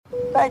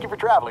Thank you for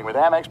traveling with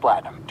Amex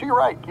Platinum. To your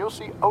right, you'll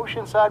see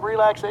oceanside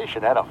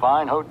relaxation at a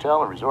fine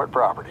hotel and resort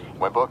property.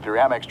 When booked through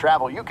Amex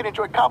Travel, you can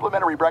enjoy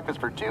complimentary breakfast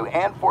for 2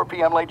 and 4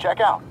 p.m. late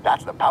checkout.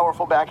 That's the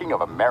powerful backing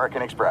of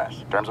American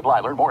Express. Terms apply.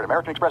 Learn more at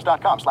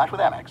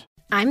americanexpress.com/withAmex.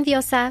 I'm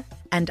Diosa.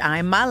 And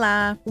I'm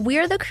Mala.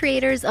 We're the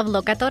creators of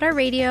Locatora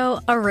Radio,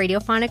 a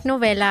radiophonic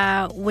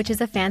novela, which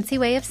is a fancy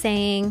way of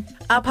saying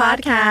a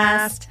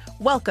podcast.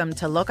 Welcome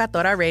to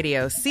Locatora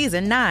Radio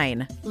Season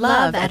 9.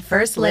 Love at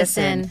First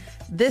Listen.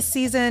 This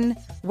season,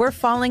 we're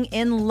falling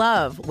in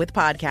love with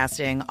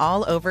podcasting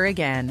all over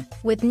again.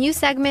 With new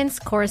segments,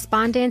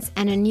 correspondence,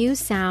 and a new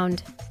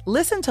sound.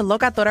 Listen to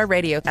Locatora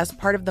Radio as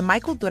part of the My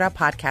Cultura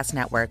Podcast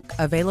Network,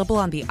 available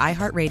on the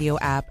iHeartRadio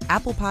app,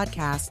 Apple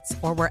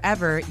Podcasts, or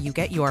wherever you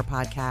get your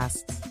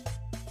podcasts.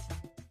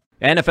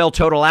 NFL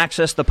Total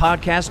Access, the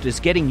podcast, is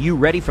getting you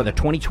ready for the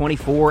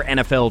 2024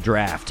 NFL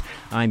Draft.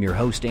 I'm your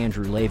host,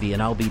 Andrew Levy,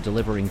 and I'll be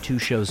delivering 2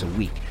 shows a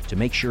week to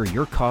make sure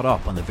you're caught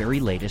up on the very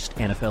latest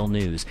NFL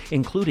news,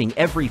 including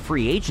every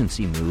free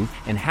agency move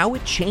and how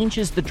it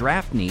changes the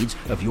draft needs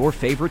of your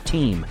favorite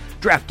team.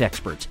 Draft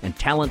experts and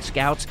talent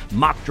scouts,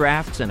 mock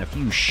drafts, and a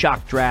few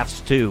shock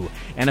drafts, too.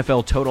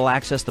 NFL Total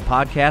Access, the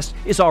podcast,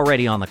 is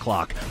already on the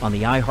clock on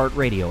the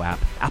iHeartRadio app,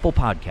 Apple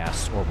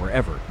Podcasts, or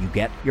wherever you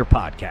get your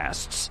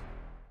podcasts.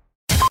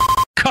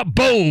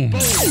 Kaboom!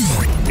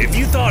 If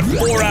you thought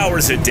 4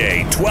 hours a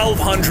day,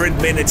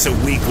 1,200 minutes a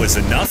week was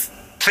enough,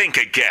 think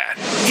again.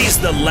 He's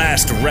the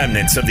last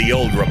remnants of the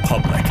old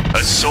republic,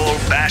 a sole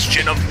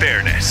bastion of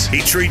fairness.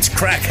 He treats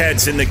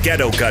crackheads in the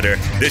ghetto gutter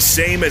the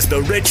same as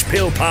the rich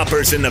pill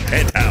poppers in the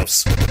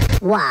penthouse.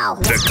 Wow.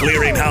 The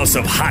clearinghouse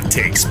of hot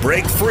takes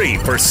break free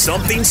for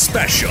something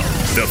special.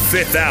 The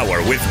Fifth Hour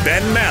with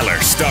Ben Maller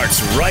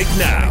starts right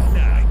now.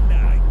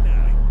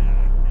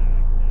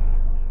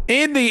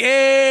 In the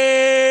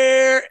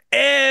air,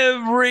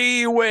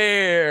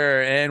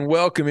 everywhere, and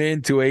welcome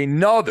into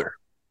another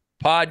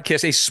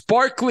podcast, a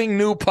sparkling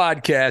new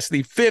podcast,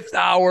 the Fifth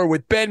Hour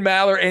with Ben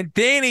Maller and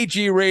Danny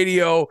G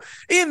Radio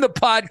in the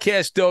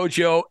podcast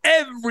dojo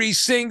every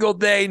single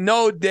day,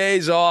 no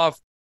days off.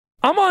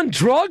 I'm on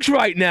drugs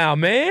right now,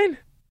 man.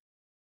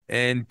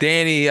 And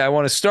Danny, I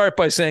want to start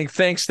by saying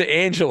thanks to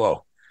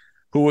Angelo,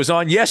 who was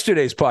on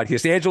yesterday's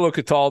podcast, Angelo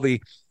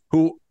Cataldi,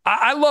 who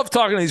I love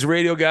talking to these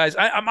radio guys.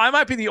 I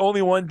might be the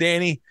only one,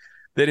 Danny,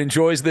 that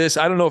enjoys this.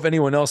 I don't know if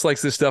anyone else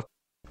likes this stuff.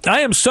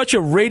 I am such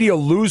a radio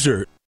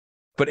loser.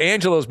 But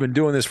Angelo's been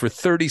doing this for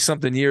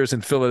 30-something years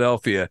in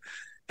Philadelphia.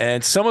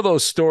 And some of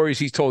those stories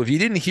he told, if you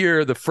didn't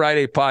hear the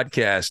Friday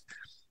podcast,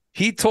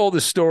 he told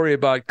a story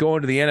about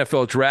going to the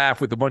NFL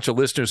draft with a bunch of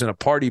listeners in a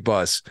party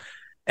bus.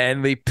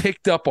 And they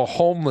picked up a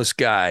homeless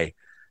guy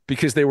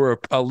because they were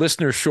a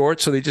listener short,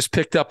 so they just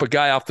picked up a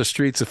guy off the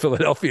streets of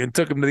Philadelphia and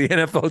took him to the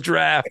NFL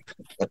draft.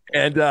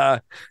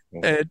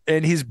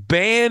 And he's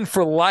banned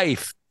for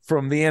life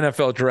from the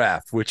NFL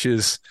draft, which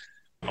is,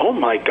 oh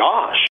my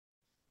gosh,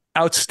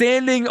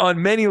 outstanding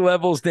on many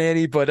levels,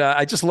 Danny. But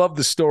I just love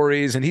the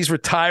stories, and he's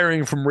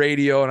retiring from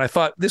radio. And I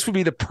thought this would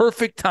be the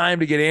perfect time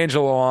to get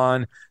Angelo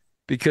on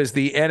because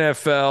the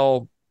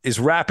NFL is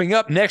wrapping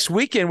up next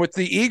weekend with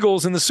the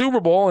Eagles in the Super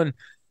Bowl, and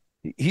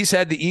he's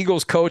had the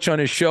Eagles coach on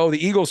his show.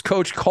 The Eagles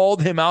coach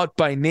called him out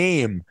by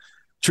name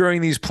during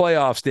these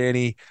playoffs,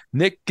 Danny.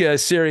 Nick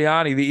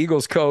Sirianni, the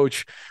Eagles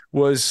coach,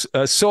 was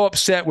so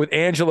upset with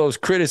Angelo's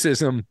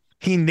criticism,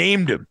 he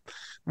named him,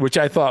 which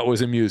I thought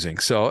was amusing.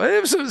 So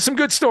it was some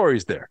good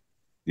stories there.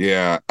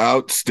 Yeah,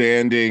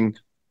 outstanding.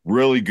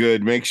 Really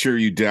good. Make sure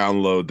you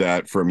download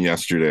that from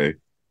yesterday.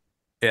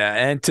 Yeah,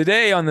 and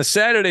today on the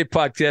Saturday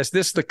podcast,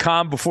 this is the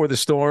calm before the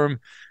storm,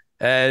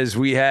 as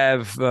we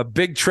have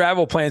big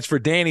travel plans for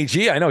Danny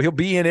G. I know he'll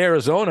be in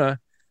Arizona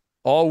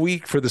all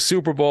week for the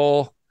Super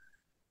Bowl,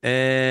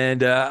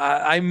 and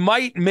I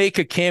might make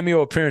a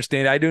cameo appearance,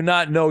 Danny. I do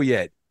not know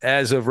yet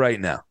as of right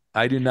now.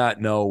 I do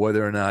not know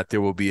whether or not there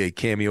will be a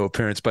cameo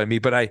appearance by me,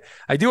 but I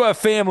do have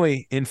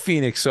family in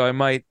Phoenix, so I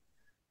might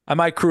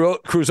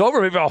cruise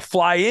over. Maybe I'll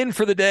fly in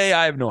for the day.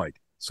 I have no idea,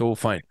 so we'll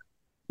find out.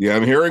 Yeah,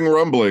 I'm hearing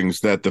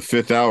rumblings that the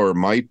Fifth Hour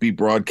might be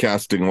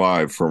broadcasting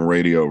live from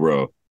Radio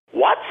Row.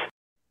 What?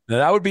 Now,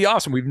 that would be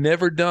awesome. We've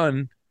never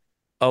done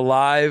a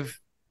live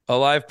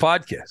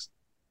podcast,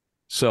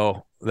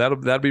 so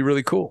that'll be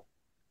really cool.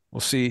 We'll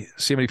see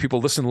how many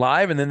people listen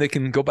live, and then they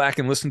can go back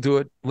and listen to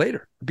it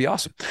later. It'd be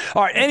awesome.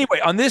 All right.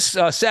 Anyway, on this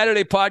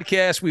Saturday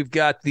podcast, we've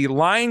got the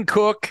line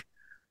cook,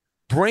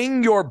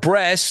 bring your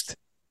breast,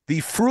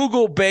 the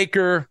frugal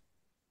baker,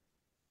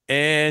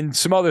 and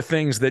some other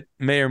things that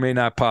may or may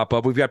not pop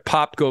up. We've got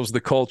Pop Goes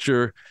the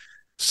Culture,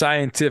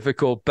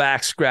 Scientifical,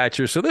 Back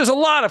Scratcher. So there's a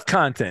lot of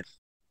content.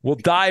 We'll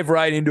dive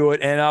right into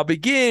it, and I'll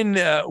begin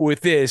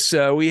with this.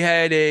 We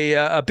had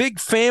a big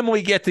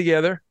family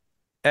get-together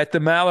at the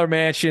Maller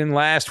Mansion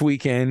last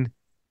weekend,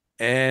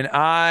 and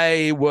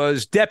I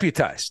was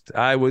deputized.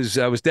 I was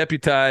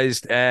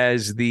deputized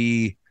as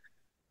the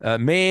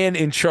man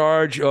in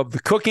charge of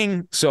the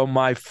cooking. So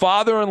my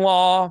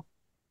father-in-law,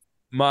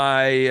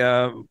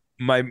 my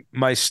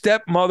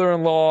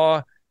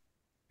stepmother-in-law,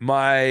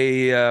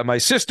 my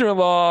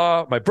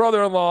sister-in-law, my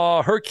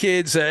brother-in-law, her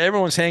kids,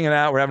 everyone's hanging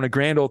out. We're having a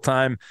grand old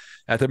time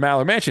at the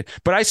Maller Mansion.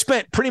 But I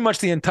spent pretty much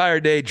the entire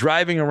day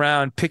driving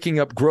around picking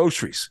up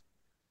groceries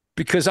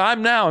because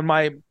I'm now in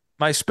my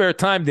spare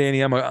time,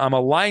 Danny. I'm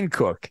a line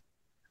cook,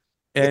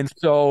 and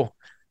so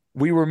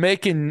we were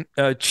making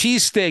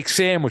cheesesteak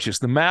sandwiches,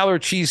 the Maller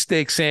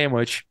cheesesteak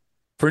sandwich,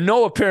 for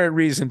no apparent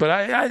reason.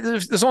 But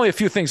there's only a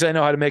few things I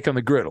know how to make on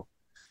the griddle.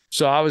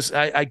 So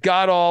I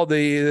got all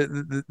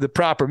the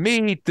proper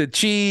meat, the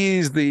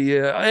cheese, the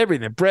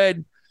everything, the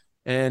bread,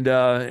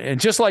 and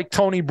just like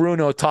Tony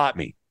Bruno taught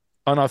me,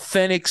 an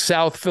authentic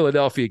South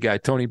Philadelphia guy,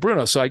 Tony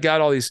Bruno. So I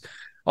got all these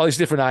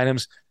different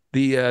items,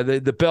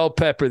 the bell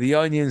pepper, the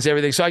onions,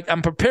 everything. So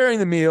I'm preparing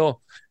the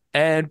meal,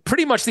 and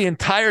pretty much the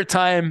entire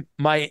time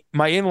my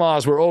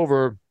in-laws were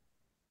over,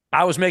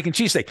 I was making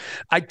cheesesteak.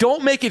 I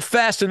don't make it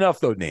fast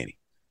enough though, Nanny.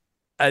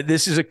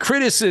 This is a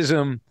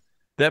criticism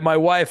that my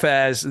wife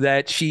has,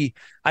 that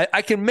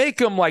I can make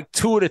them like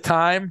 2 at a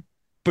time,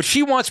 but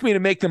she wants me to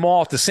make them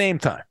all at the same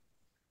time.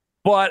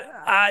 But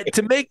I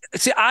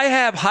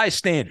have high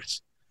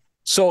standards.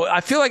 So I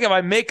feel like if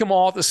I make them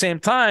all at the same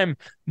time,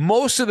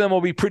 most of them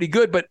will be pretty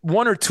good, but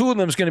 1 or 2 of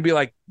them is going to be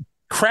like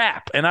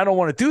crap, and I don't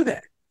want to do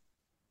that.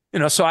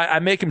 So I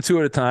make them 2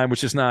 at a time,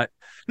 which is not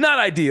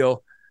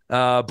ideal,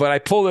 but I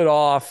pulled it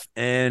off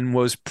and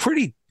was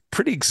pretty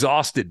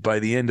exhausted by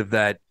the end of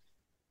that.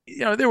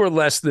 There were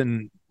less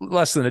than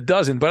a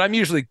dozen, but I'm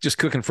usually just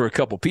cooking for a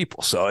couple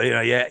people. So,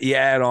 you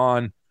add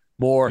on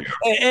more,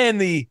 and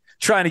the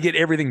trying to get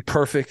everything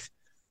perfect.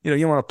 You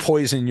don't want to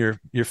poison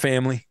your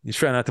family. You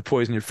try not to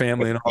poison your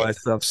family and all that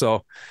stuff.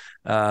 So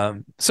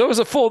it was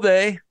a full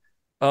day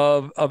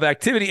of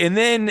activity. And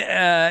then,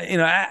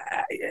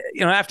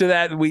 after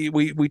that,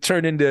 we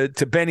turned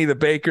into Benny the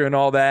Baker and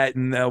all that.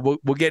 And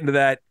we'll get into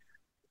that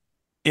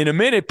in a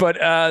minute. But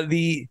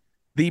the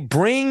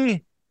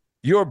Bring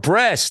Your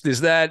Breast,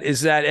 is that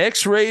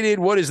X-rated?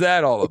 What is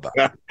that all about?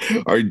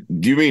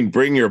 Do you mean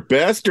Bring Your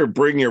Best or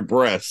Bring Your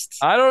Breast?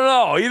 I don't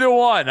know. Either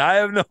one. I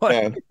have no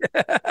idea.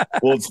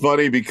 Well, it's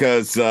funny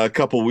because a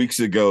couple weeks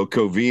ago,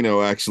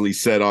 Covino actually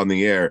said on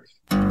the air,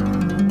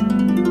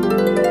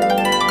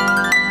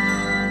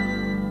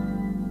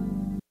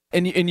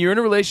 and you're in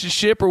a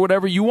relationship or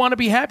whatever, you want to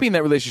be happy in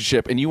that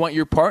relationship, and you want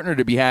your partner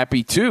to be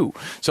happy too.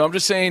 So I'm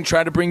just saying,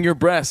 try to bring your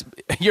breast.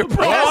 Your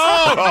breast.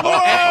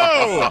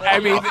 Whoa! I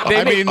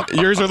mean,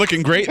 yours are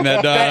looking great in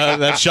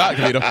that shot,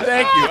 Covino.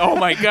 Thank you. Oh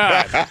my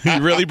God, you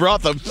really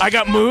brought them. I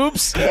got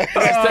moves.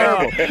 That's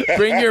terrible.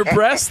 Bring your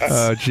breasts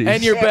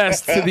and your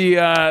best to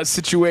the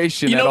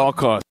situation at all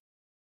costs.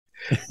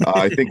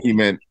 I think he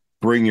meant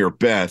bring your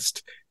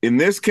best. In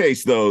this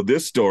case, though,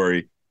 this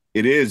story,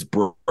 it is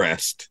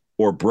breast.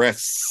 Or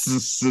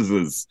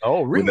breasts.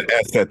 Oh, really? With an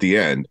S at the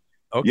end.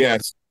 Okay.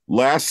 Yes.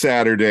 Last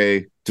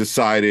Saturday,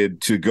 decided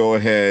to go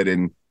ahead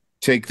and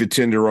take the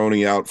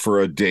Tenderoni out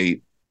for a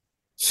date.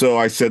 So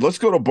I said, let's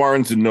go to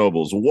Barnes &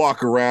 Noble's,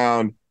 walk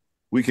around.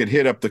 We could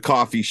hit up the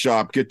coffee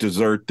shop, get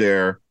dessert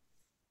there.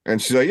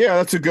 And she said, yeah,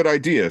 that's a good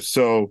idea.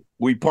 So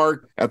we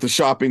parked at the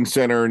shopping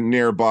center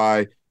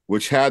nearby,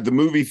 which had the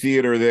movie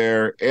theater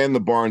there and the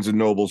Barnes &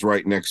 Noble's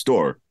right next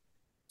door.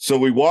 So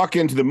we walk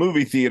into the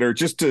movie theater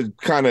just to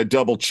kind of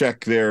double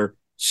check their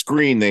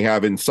screen they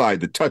have inside,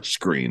 the touch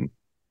screen,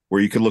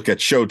 where you can look at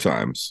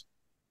showtimes.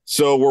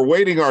 So we're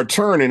waiting our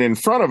turn, and in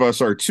front of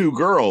us are 2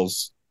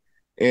 girls,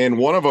 and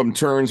one of them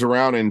turns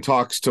around and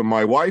talks to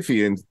my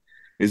wifey and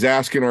is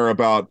asking her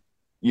about,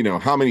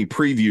 how many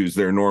previews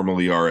there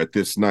normally are at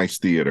this nice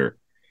theater.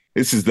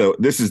 This is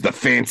the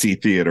fancy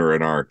theater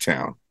in our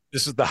town.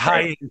 This is the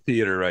high-end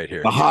theater right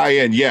here. The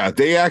high-end, yeah.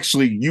 They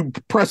actually, you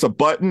press a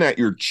button at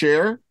your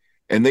chair,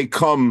 and they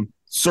come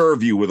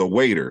serve you with a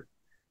waiter,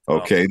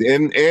 okay?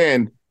 Oh.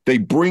 And they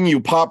bring you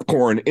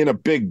popcorn in a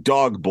big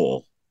dog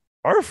bowl.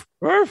 Arf,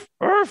 arf,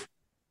 arf.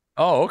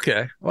 Oh,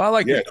 okay. Well, I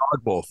like the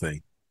dog bowl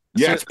thing.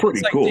 Yeah, so it's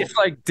pretty cool. It's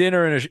like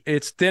dinner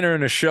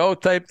and a show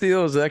type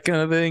deal. Is that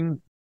kind of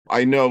thing?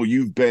 I know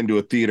you've been to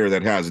a theater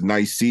that has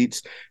nice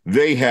seats.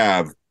 They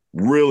have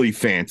really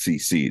fancy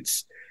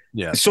seats.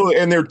 Yeah. So,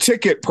 and their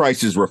ticket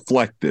prices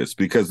reflect this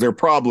because they're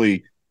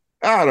probably,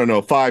 I don't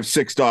know, $5,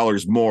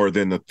 $6 more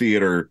than the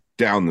theater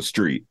down the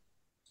street,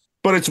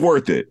 but it's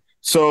worth it.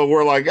 So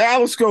we're like,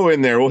 let's go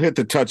in there. We'll hit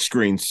the touch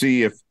screen,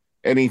 see if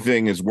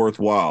anything is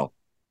worthwhile.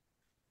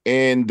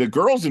 And the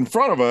girls in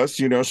front of us,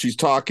 she's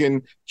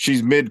talking,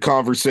 she's mid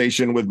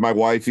conversation with my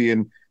wifey,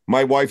 and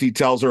my wifey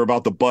tells her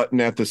about the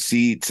button at the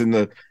seats and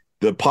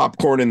the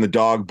popcorn in the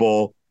dog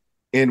bowl.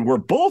 And we're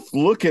both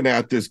looking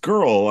at this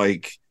girl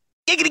like,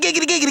 giggity,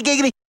 giggity, giggity,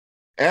 giggity.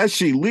 As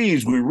she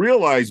leaves, we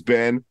realize,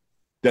 Ben,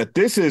 that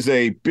this is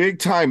a big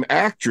time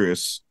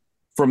actress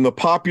from the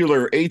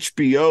popular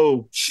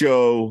HBO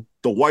show,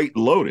 The White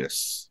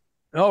Lotus.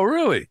 Oh,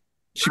 really?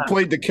 She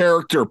played the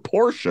character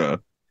Portia,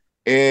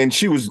 and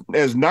she was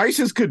as nice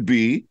as could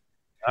be.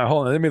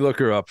 Hold on. Let me look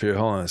her up here.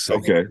 Hold on a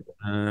second. Okay.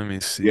 Let me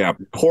see. Yeah,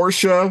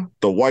 Portia,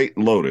 The White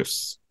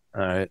Lotus.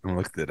 All right. I'm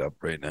looking it up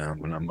right now.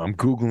 I'm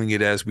Googling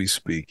it as we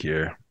speak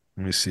here.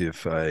 Let me see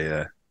if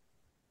I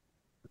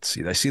Let's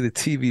see. I see the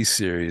TV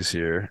series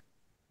here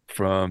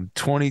from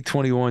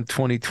 2021,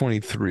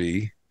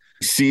 2023.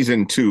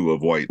 Season 2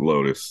 of White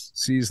Lotus.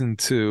 Season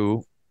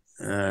 2.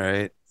 All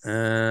right.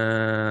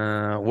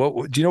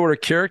 What do you know what her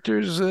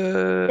character's?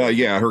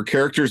 Yeah, her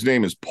character's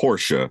name is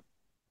Portia.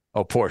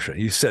 Oh, Portia.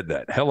 You said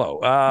that. Hello.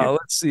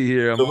 Let's see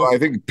here. So I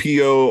think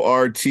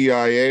Portia.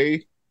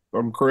 If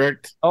I'm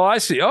correct. Oh, I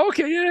see.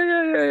 Okay.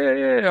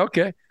 Yeah.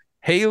 Okay.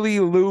 Haley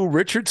Lou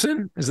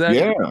Richardson. Is that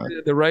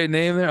the right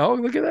name there? Oh,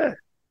 look at that.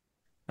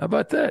 How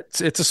about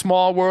that? It's a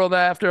small world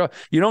after all.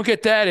 You don't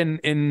get that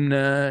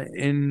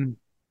in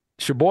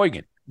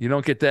Sheboygan. You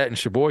don't get that in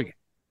Sheboygan.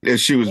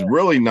 She was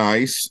really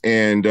nice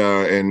and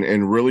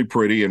really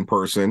pretty in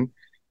person.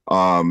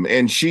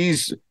 And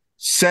she's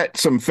set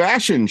some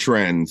fashion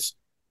trends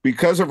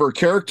because of her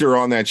character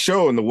on that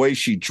show and the way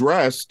she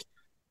dressed.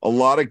 A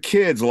lot of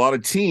kids, a lot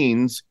of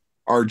teens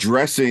are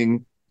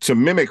dressing to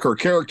mimic her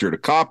character, to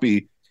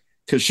copy,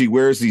 because she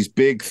wears these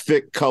big,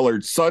 thick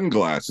colored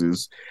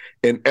sunglasses.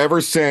 And ever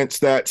since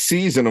that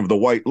season of The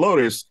White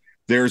Lotus,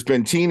 there's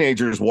been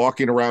teenagers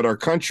walking around our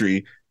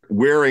country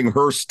wearing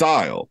her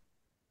style.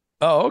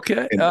 Oh,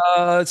 okay.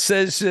 It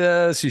says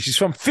she's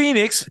from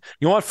Phoenix.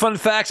 You want fun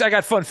facts? I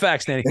got fun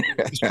facts, Danny.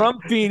 She's from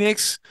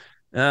Phoenix.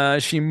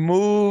 She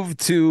moved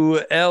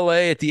to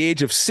L.A. at the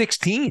age of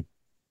 16.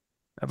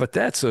 How about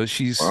that? So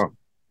she's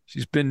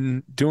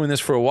been doing this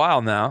for a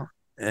while now.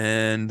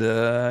 And,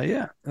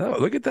 Oh,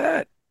 look at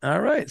that. All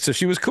right. So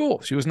she was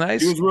cool. She was nice.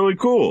 She was really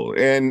cool.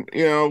 And,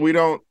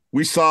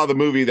 we saw the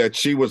movie that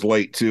she was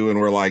late to, and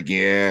we're like,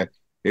 yeah,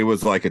 it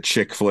was like a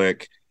chick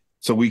flick.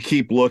 So we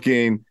keep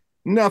looking.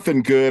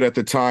 Nothing good at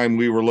the time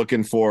we were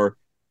looking for.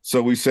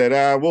 So we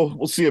said,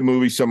 we'll see a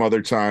movie some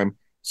other time.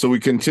 So we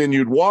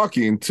continued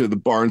walking to the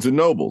Barnes and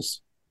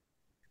Nobles.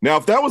 Now,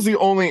 if that was the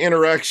only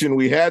interaction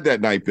we had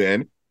that night,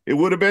 Ben, it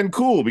would have been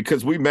cool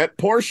because we met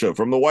Portia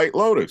from The White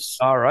Lotus.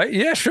 All right.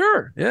 Yeah,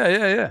 sure.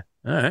 Yeah.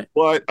 All right.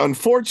 But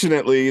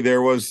unfortunately,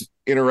 there was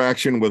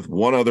interaction with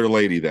one other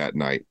lady that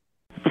night.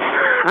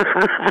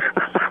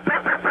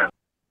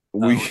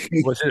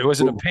 Was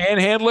it a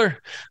panhandler?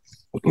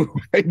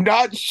 I'm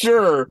not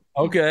sure.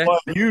 Okay.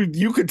 But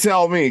you could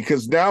tell me,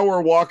 because now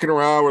we're walking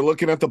around, we're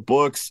looking at the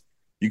books.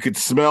 You could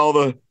smell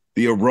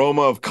the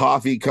aroma of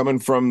coffee coming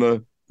from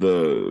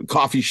the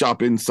coffee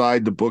shop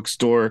inside the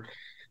bookstore.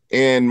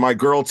 And my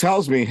girl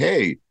tells me,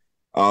 hey,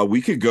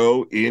 we could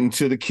go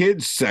into the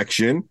kids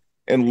section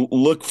and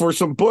look for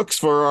some books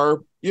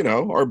for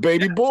our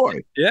baby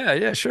boy.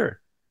 Yeah, sure.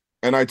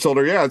 And I told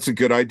her, yeah, it's a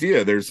good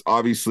idea. There's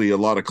obviously a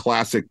lot of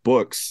classic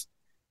books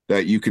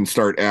that you can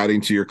start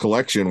adding to your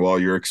collection while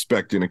you're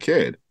expecting a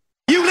kid.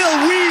 You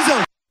little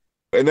weasel!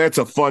 And that's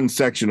a fun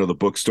section of the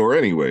bookstore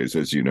anyways,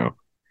 as you know.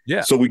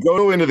 Yeah. So we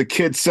go into the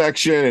kids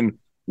section and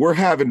we're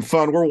having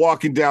fun. We're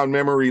walking down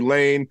memory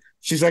lane.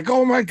 She's like,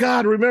 oh my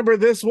God, remember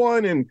this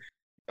one? And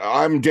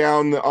I'm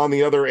down on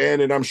the other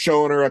end and I'm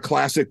showing her a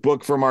classic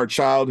book from our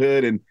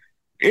childhood. And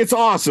it's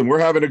awesome. We're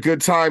having a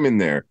good time in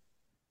there.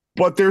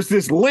 But there's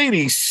this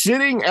lady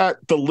sitting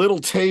at the little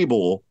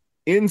table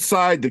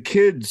inside the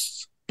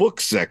kids'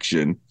 book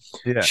section.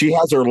 Yeah. She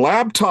has her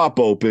laptop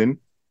open.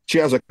 She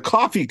has a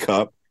coffee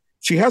cup.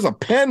 She has a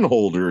pen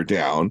holder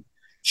down.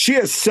 She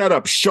has set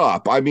up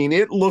shop. I mean,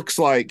 it looks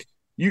like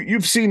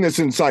you've seen this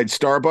inside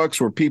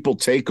Starbucks where people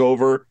take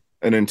over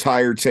an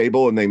entire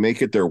table and they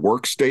make it their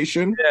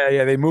workstation.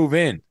 Yeah, they move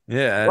in.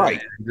 Yeah,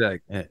 right. Exactly.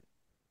 Yeah.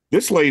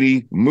 This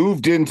lady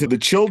moved into the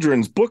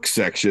children's book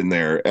section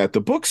there at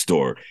the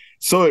bookstore.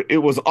 So it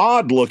was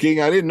odd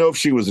looking. I didn't know if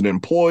she was an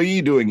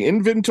employee doing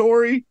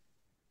inventory,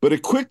 but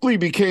it quickly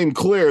became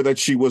clear that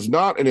she was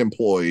not an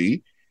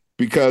employee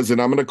because, and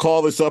I'm going to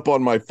call this up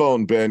on my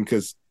phone, Ben,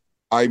 because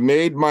I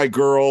made my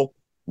girl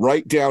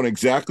write down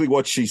exactly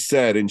what she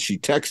said, and she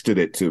texted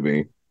it to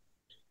me.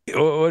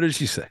 What did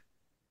she say?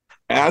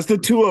 As the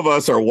two of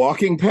us are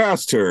walking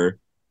past her,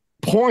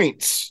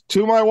 points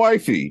to my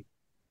wifey,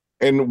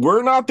 and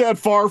we're not that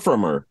far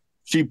from her.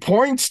 She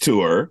points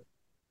to her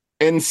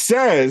and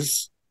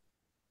says,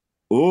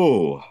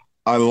 "Ooh,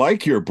 I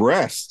like your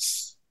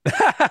breasts."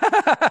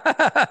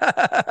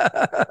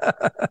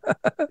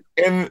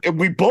 And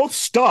we both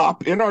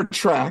stop in our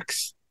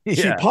tracks. Yeah.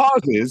 She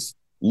pauses,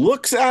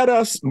 looks at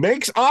us,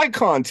 makes eye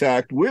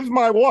contact with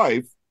my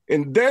wife,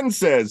 and then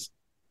says,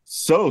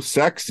 "So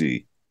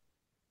sexy."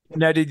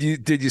 Now, did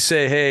you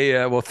say,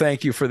 "Hey, well,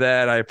 thank you for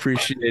that. I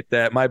appreciate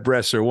that. My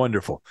breasts are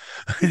wonderful."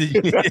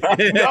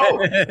 No,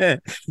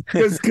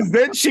 because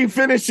then she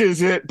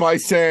finishes it by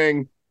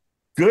saying,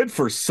 "Good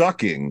for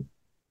sucking."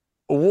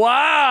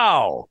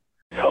 Wow.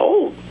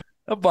 Oh.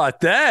 How about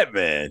that,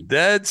 man?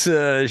 That's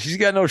she's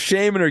got no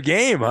shame in her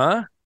game,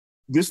 huh?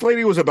 This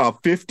lady was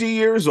about 50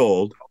 years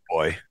old. Oh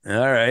boy.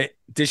 All right.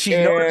 Did she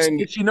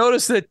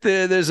notice that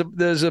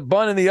there's a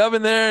bun in the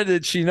oven there?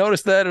 Did she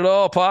notice that at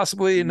all?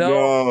 Possibly?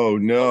 No.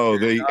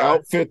 The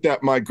outfit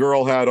that my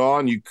girl had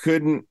on, you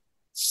couldn't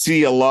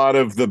see a lot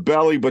of the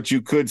belly, but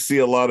you could see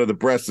a lot of the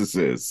breasts.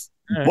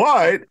 Right.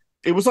 But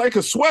it was like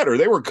a sweater.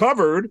 They were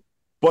covered,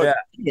 but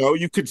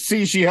you could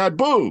see she had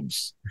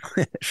boobs.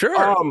 Sure.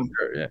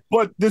 Sure, yeah.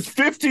 But this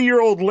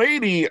 50-year-old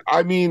lady,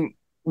 I mean,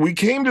 we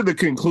came to the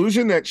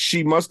conclusion that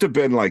she must have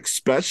been like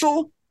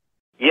special.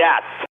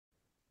 Yes.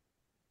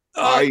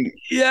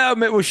 Yeah.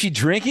 Was she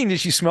drinking? Did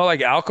she smell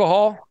like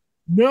alcohol?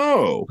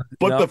 No.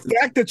 But the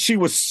fact that she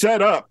was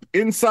set up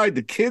inside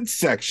the kids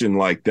section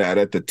like that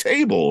at the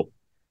table,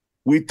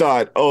 we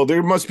thought, oh,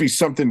 there must be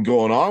something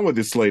going on with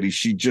this lady.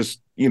 She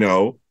just,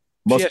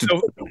 must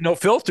have no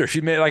filter.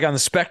 She made like on the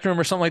spectrum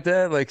or something like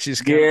that. Like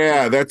she's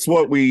that's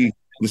what we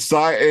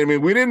decided. I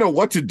mean, we didn't know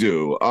what to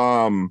do.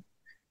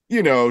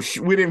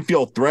 We didn't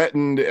feel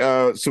threatened,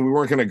 so we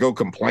weren't going to go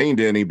complain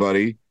to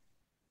anybody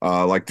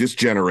like this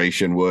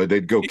generation would.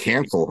 They'd go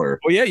cancel her.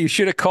 Well, yeah, you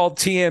should have called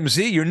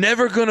TMZ. You're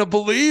never going to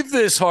believe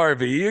this,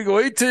 Harvey. You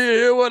wait till you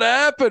hear what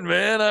happened,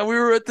 man. We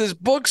were at this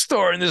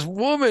bookstore and this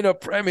woman,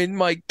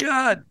 my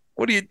God,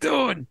 what are you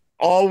doing?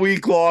 All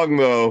week long,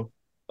 though,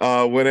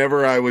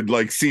 whenever I would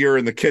like see her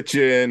in the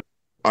kitchen,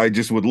 I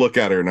just would look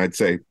at her and I'd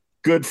say,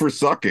 good for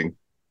sucking.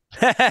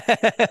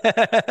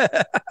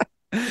 It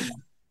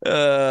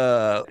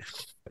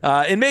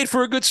made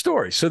for a good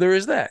story. So there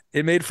is that.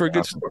 It made for a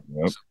good story.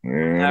 Yep.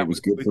 Yeah, it was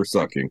good for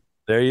sucking.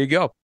 There you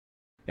go.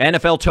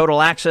 NFL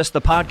Total Access, the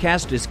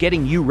podcast, is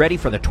getting you ready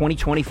for the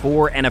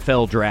 2024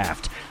 NFL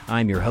Draft.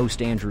 I'm your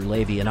host, Andrew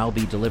Levy, and I'll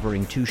be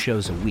delivering 2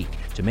 shows a week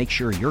to make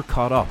sure you're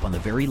caught up on the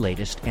very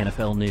latest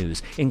NFL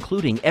news,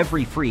 including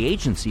every free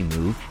agency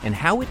move and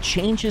how it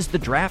changes the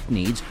draft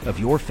needs of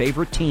your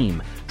favorite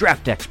team.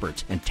 Draft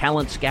experts and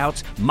talent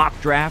scouts, mock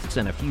drafts,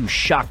 and a few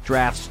shock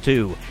drafts,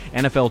 too.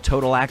 NFL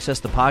Total Access,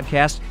 the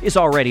podcast, is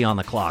already on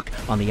the clock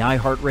on the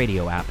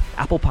iHeartRadio app,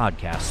 Apple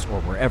Podcasts, or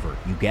wherever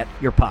you get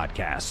your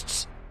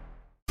podcasts.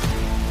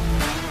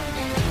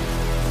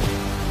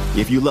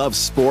 If you love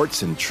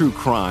sports and true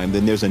crime,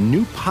 then there's a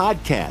new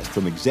podcast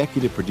from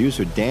executive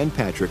producer Dan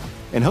Patrick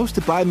and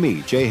hosted by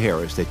me, Jay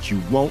Harris, that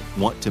you won't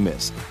want to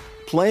miss.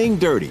 Playing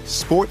Dirty: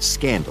 Sports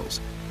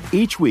Scandals.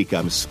 Each week,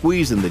 I'm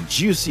squeezing the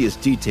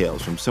juiciest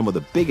details from some of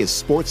the biggest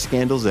sports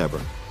scandals ever.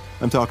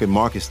 I'm talking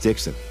Marcus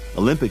Dixon,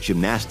 Olympic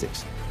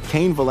gymnastics,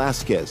 Cain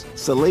Velasquez,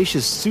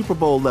 salacious Super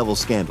Bowl-level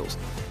scandals.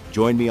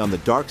 Join me on the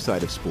dark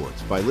side of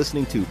sports by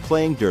listening to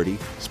Playing Dirty: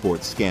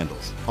 Sports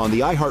Scandals on the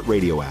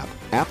iHeartRadio app,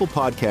 Apple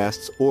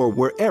Podcasts, or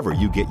wherever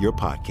you get your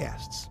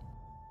podcasts.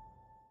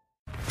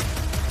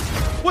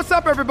 What's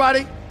up,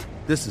 everybody?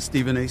 This is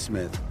Stephen A.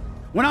 Smith.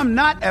 When I'm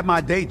not at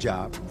my day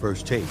job,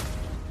 First Take,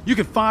 you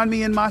can find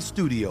me in my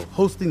studio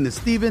hosting the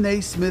Stephen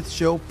A. Smith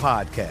Show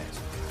podcast.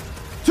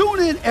 Tune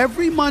in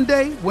every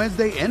Monday,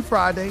 Wednesday, and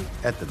Friday,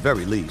 at the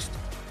very least,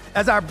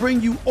 as I bring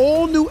you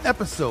all new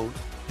episodes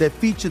that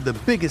feature the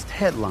biggest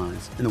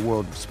headlines in the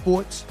world of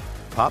sports,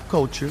 pop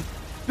culture,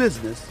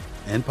 business,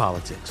 and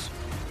politics.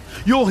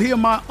 You'll hear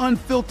my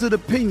unfiltered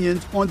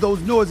opinions on those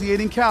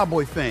nauseating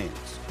Cowboy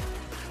fans,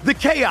 the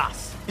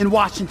chaos in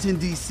Washington,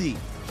 D.C.,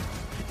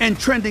 and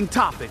trending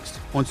topics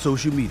on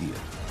social media,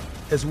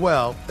 as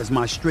well as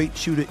my straight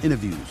shooter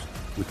interviews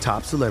with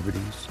top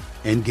celebrities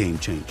and game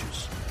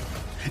changers.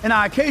 And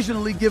I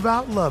occasionally give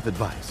out love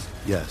advice.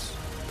 Yes,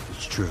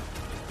 it's true.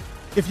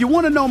 If you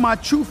want to know my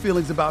true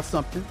feelings about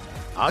something,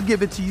 I'll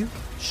give it to you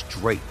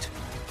straight.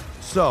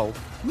 So,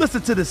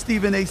 listen to the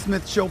Stephen A.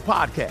 Smith Show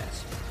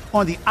podcast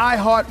on the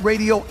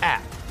iHeartRadio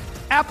app,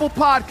 Apple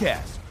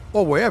Podcasts,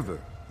 or wherever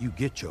you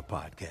get your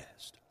podcast.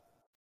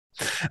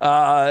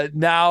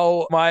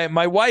 Now,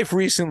 my wife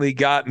recently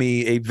got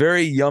me a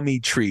very yummy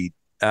treat.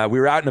 We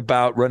were out and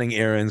about running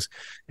errands,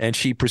 and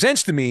she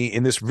presents to me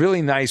in this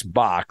really nice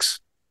box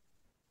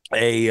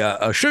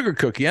a sugar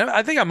cookie.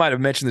 I think I might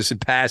have mentioned this in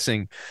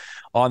passing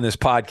on this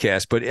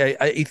podcast, but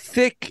a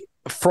thick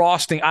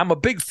frosting. I'm a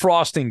big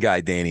frosting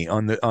guy, Danny,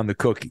 on the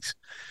cookies.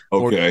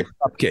 Okay. Or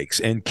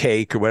cupcakes and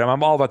cake or whatever.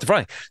 I'm all about the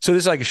frosting. So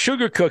this is like a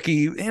sugar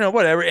cookie,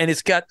 whatever, and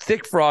it's got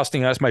thick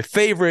frosting. That's my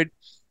favorite.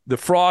 The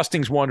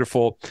frosting's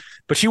wonderful,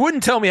 but she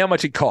wouldn't tell me how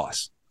much it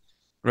costs.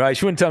 Right?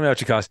 She wouldn't tell me how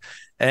much it costs.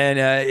 And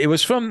it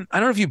was from, I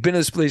don't know if you've been to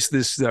this place,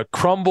 this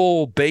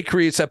Crumble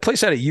Bakery. It's that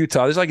place out of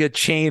Utah. There's like a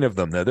chain of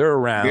them there. They're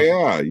around.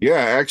 Yeah.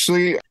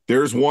 Actually,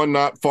 there's one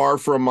not far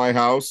from my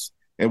house,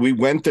 and we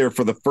went there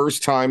for the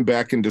first time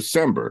back in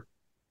December.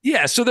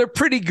 Yeah, so they're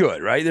pretty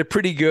good, right? They're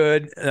pretty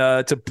good.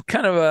 It's a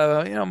kind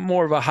of a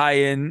more of a high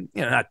end,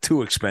 not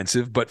too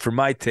expensive, but for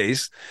my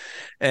taste.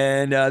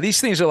 And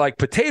these things are like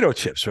potato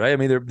chips, right? I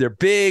mean, they're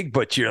big,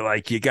 but you're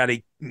like you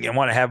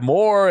want to have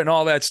more and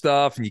all that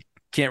stuff, and you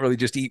can't really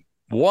just eat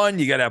one.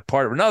 You got to have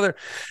part of another,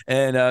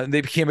 and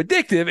they became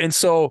addictive. And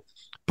so,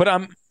 but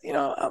I'm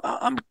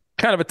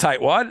kind of a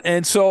tightwad,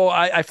 and so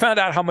I found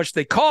out how much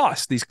they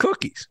cost, these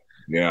cookies.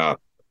 Yeah.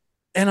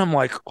 And I'm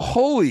like,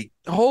 holy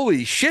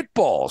shit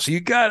balls.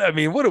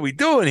 What are we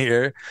doing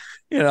here?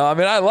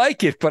 I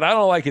like it, but I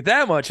don't like it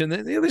that much. And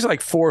it's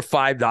like $4 or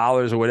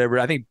 $5 or whatever.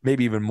 I think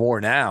maybe even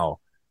more now.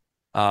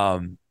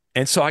 And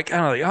so I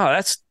kind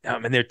of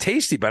like, they're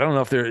tasty, but I don't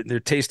know if they're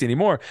tasty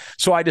anymore.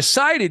 So I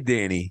decided,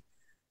 Danny,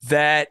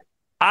 that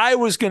I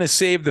was going to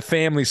save the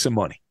family some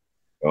money.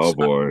 Oh,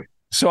 boy.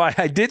 So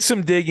I did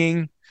some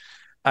digging.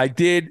 I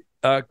did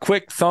a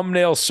quick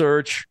thumbnail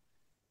search,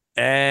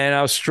 and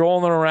I was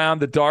strolling around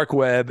the dark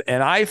web,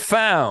 and I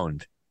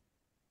found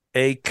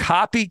a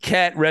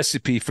copycat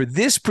recipe for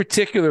this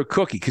particular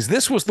cookie, because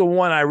this was the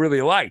one I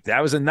really liked.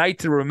 That was a night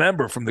to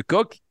remember from the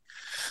cookie.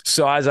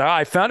 So I was like,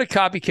 I found a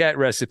copycat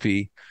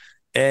recipe,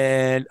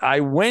 and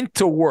I went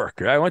to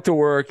work.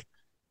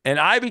 And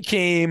I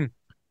became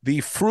the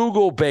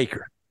frugal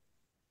baker.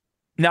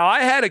 Now,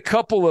 I had a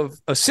couple of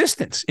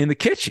assistants in the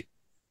kitchen.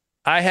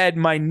 I had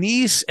my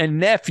niece and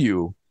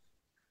nephew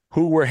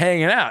who were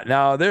hanging out.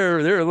 Now,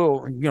 they're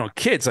little,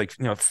 kids, like,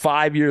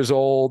 5 years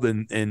old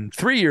and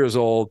 3 years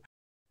old.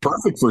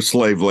 Perfect for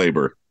slave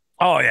labor.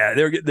 Oh, yeah,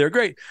 they're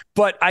great.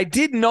 But I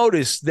did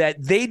notice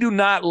that they do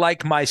not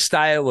like my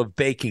style of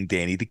baking,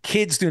 Danny. The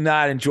kids do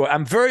not enjoy.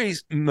 I'm very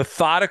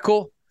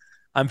methodical.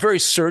 I'm very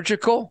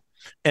surgical.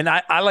 And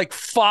I like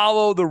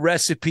follow the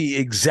recipe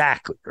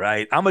exactly,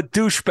 right? I'm a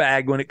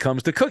douchebag when it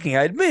comes to cooking.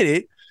 I admit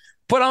it.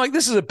 But I'm like,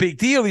 this is a big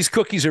deal. These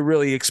cookies are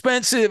really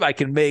expensive. I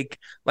can make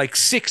like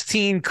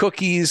 16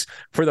 cookies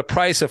for the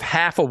price of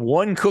half of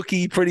one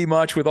cookie pretty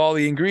much with all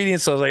the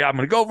ingredients. So I was like, I'm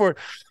going to go for it.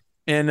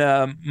 And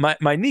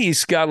my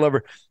niece, God love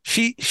her,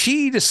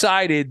 she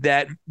decided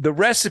that the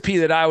recipe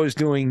that I was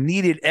doing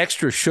needed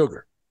extra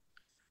sugar.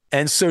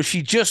 And so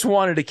she just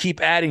wanted to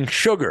keep adding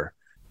sugar.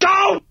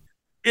 Don't!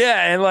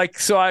 Yeah, and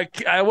so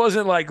I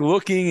wasn't like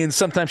looking, and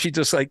sometimes she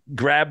just like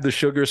grabbed the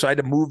sugar, so I had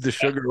to move the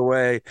sugar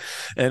away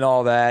and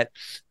all that.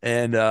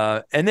 And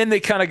then they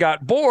kind of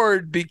got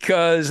bored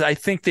because I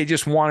think they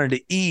just wanted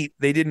to eat.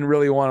 They didn't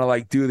really want to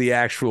like do the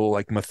actual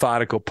like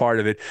methodical part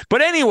of it.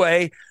 But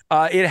anyway,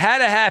 it had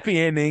a happy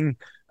ending.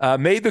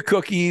 Made the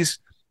cookies,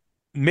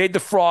 made the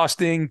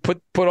frosting,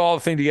 put all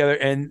the thing together,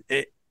 and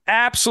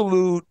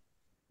absolute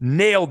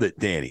nailed it,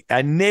 Danny.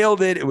 I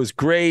nailed it. It was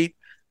great.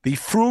 The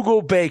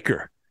frugal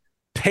baker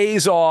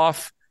pays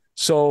off.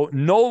 So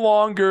no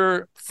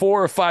longer $4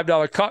 or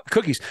 $5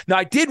 cookies. Now,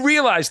 I did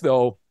realize,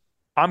 though,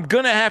 I'm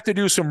going to have to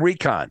do some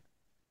recon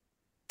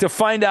to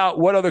find out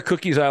what other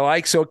cookies I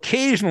like. So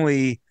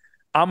occasionally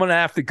I'm going to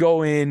have to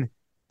go in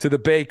to the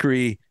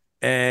bakery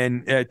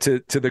and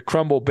to the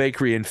Crumble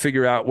Bakery and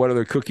figure out what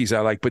other cookies I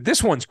like. But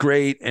this one's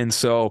great. And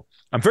so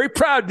I'm very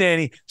proud,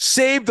 Danny.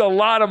 Saved a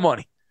lot of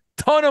money.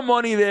 Ton of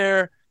money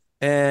there.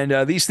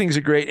 And these things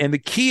are great. And the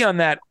key on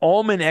that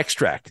almond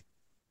extract,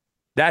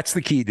 that's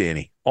the key,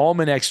 Danny.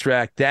 Almond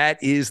extract,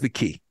 that is the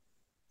key.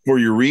 For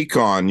your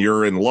recon,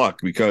 you're in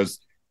luck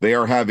because they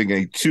are having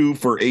a 2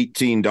 for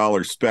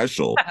 $18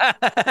 special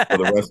for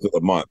the rest of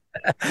the month.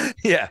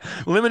 Yeah,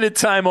 limited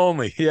time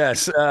only.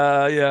 Yes,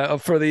 yeah.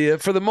 For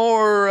the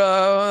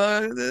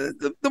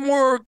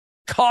more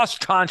cost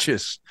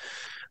conscious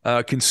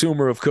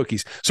consumer of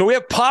cookies. So we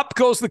have Pop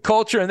Goes the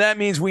Culture, and that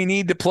means we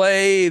need to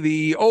play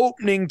the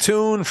opening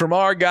tune from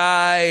our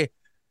guy,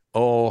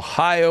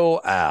 Ohio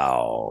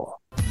Al.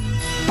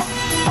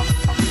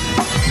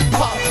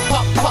 Pop,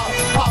 pop, pop,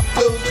 pop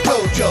goes the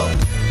culture.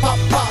 Pop,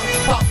 pop,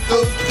 pop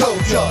goes the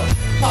culture.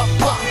 Pop,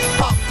 pop,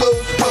 pop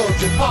goes the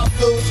culture. Pop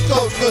goes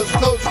the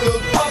culture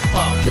goes pop,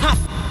 pop.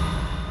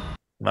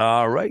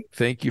 All right.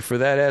 Thank you for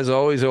that, as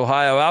always,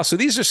 Ohio Al. So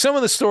these are some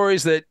of the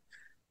stories that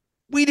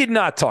we did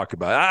not talk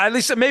about. At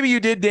least maybe you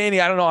did, Danny.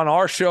 I don't know. On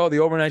our show, the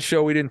overnight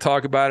show, we didn't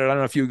talk about it. I don't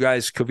know if you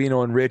guys,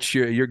 Covino and Rich,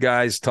 your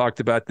guys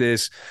talked about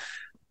this.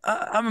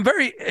 I'm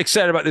very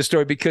excited about this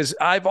story because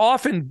I've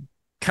often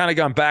kind of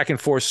gone back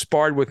and forth,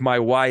 sparred with my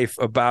wife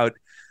about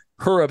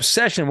her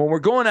obsession. When we're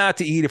going out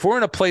to eat, if we're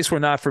in a place we're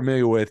not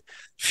familiar with,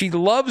 she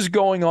loves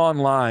going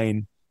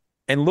online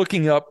and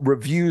looking up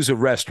reviews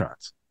of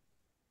restaurants.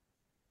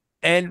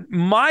 And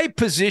my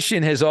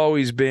position has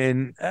always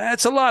been,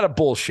 that's a lot of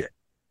bullshit.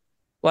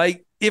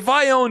 Like, if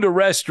I owned a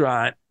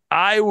restaurant,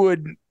 I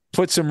would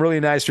put some really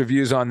nice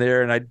reviews on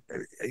there and I'd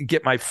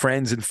get my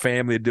friends and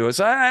family to do it.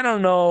 So I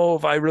don't know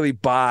if I really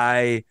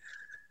buy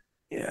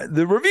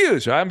the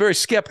reviews. I'm very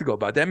skeptical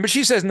about that. But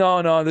she says,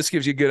 no, this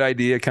gives you a good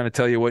idea, kind of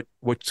tell you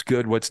what's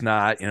good, what's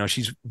not.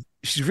 She's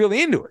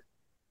really into it,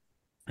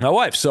 my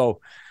wife.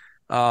 So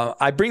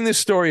I bring this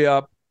story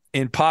up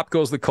in Pop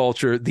Goes the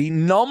Culture. The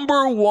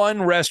number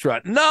one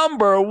restaurant on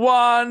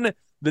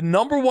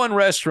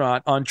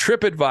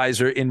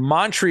TripAdvisor in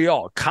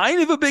Montreal,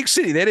 kind of a big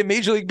city. They had a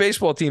Major League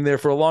Baseball team there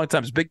for a long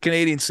time. It's a big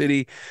Canadian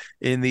city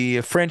in the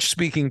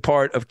French-speaking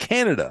part of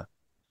Canada.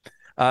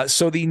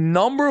 So the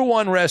number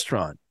one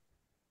restaurant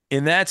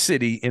in that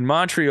city, in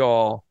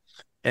Montreal,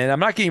 and I'm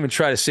not going to even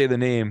try to say the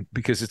name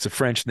because it's a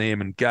French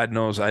name, and God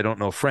knows I don't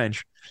know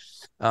French.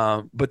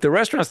 But the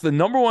restaurant's the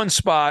number one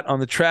spot on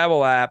the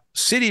travel app,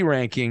 City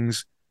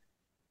Rankings,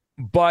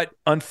 but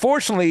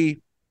unfortunately,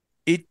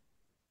 it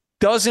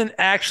doesn't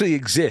actually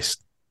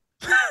exist.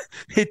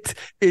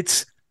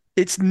 It's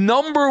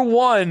number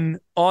one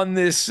on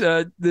this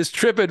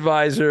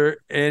TripAdvisor,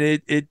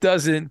 and it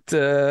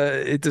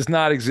does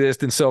not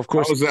exist. And so, of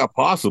course, how is that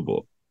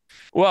possible?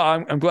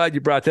 Well, I'm glad you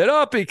brought that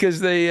up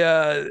because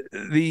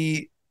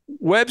the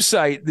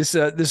website,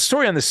 this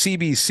story on the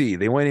CBC,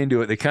 they went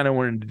into it. They kind of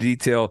went into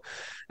detail.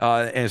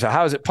 And so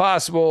how is it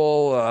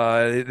possible?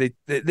 There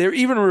are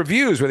even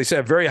reviews where they say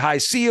very high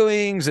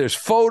ceilings. There's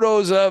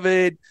photos of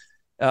it.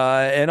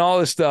 and all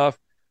this stuff.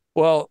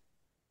 Well,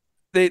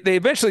 they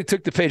eventually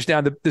took the page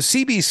down. The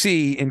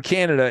CBC in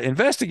Canada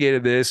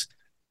investigated this,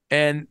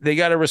 and they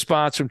got a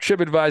response from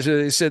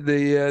TripAdvisor. They said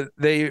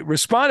they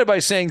responded by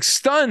saying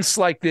stunts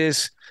like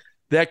this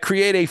that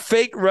create a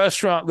fake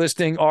restaurant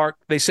listing are,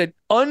 they said,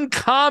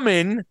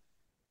 uncommon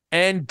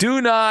and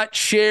do not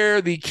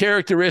share the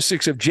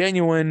characteristics of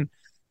genuine,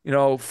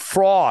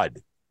 fraud.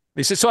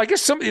 They said, so I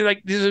guess somebody,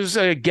 like, this was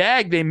a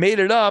gag. They made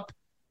it up.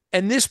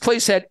 And this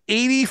place had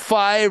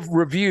 85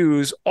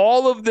 reviews,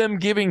 all of them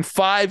giving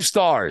 5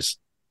 stars.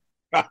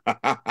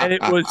 And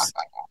it was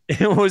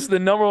the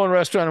number one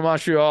restaurant in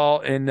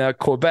Montreal in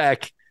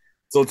Quebec.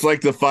 So it's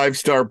like the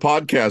 5-star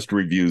podcast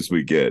reviews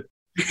we get.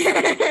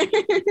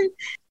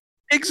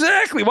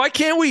 Exactly. Why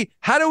can't we?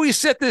 How do we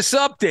set this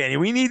up, Danny?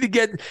 We need to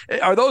get.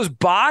 Are those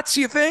bots,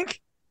 you think?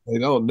 I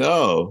don't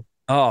know.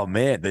 Oh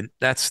man,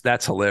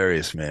 that's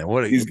hilarious, man.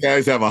 These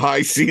guys have a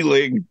high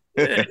ceiling.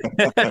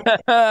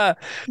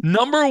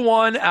 Number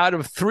one out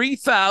of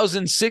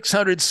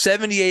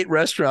 3,678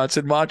 restaurants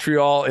in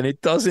Montreal, and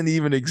it doesn't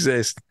even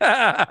exist.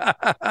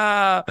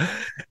 Imagine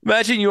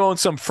you own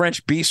some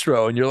French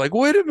bistro and you're like,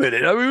 wait a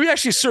minute, I mean, we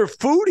actually serve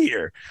food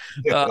here.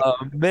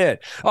 Man.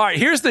 All right,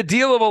 here's the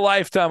deal of a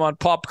lifetime on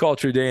pop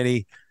culture,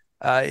 Danny.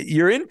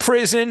 You're in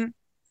prison,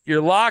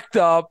 you're locked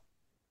up.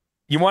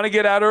 You want to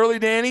get out early,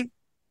 Danny?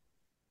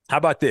 How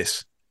about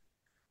this?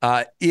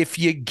 If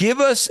you give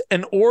us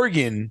an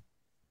organ,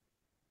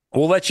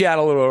 we'll let you out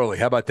a little early.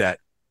 How about that?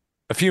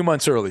 A few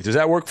months early. Does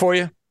that work for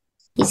you?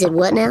 You said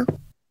what now?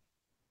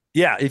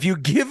 Yeah. If you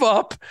give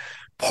up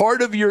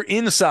part of your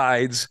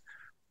insides,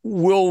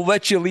 we'll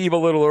let you leave a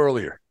little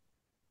earlier.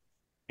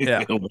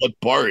 Yeah. What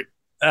part?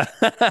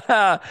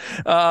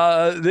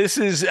 This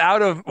is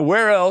out of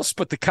where else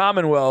but the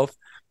Commonwealth.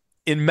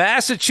 In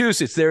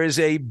Massachusetts, there is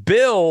a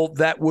bill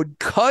that would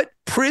cut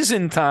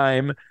prison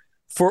time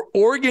for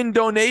organ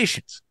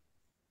donations.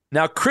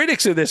 Now,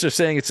 critics of this are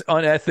saying it's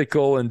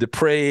unethical and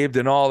depraved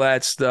and all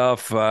that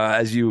stuff,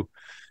 as you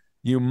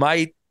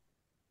might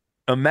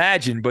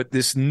imagine. But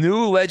this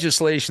new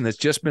legislation that's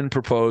just been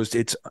proposed,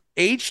 it's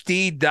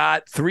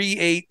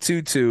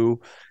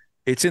HD.3822.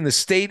 It's in the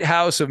State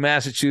House of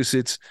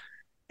Massachusetts,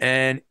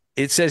 and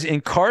it says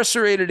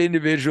incarcerated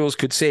individuals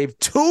could save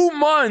 2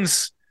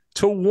 months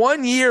to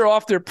 1 year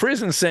off their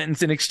prison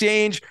sentence in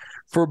exchange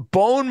for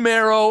bone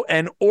marrow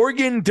and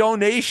organ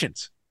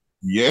donations.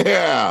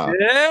 Yeah.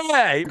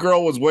 Yeah.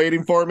 Girl was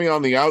waiting for me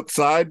on the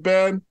outside,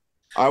 Ben.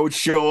 I would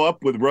show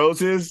up with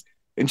roses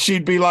and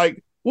she'd be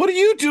like, what are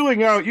you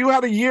doing out? You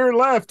had a year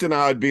left. And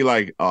I'd be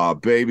like, oh,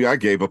 baby, I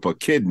gave up a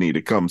kidney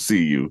to come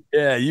see you.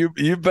 Yeah,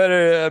 you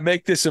better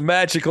make this a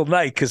magical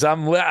night because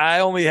I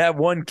only have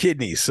one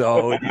kidney.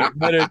 So you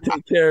better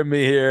take care of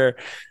me here.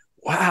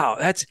 Wow.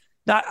 That's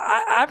not,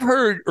 I've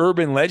heard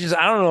urban legends.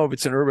 I don't know if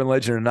it's an urban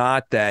legend or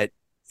not that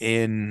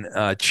in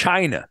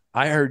China,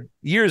 I heard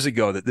years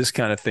ago that this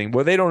kind of thing,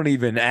 well, they don't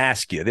even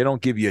ask you. They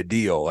don't give you a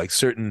deal. Like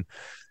certain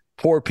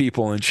poor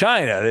people in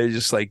China, they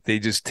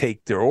just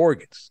take their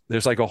organs.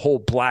 There's like a whole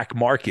black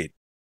market.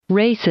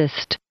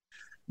 Racist.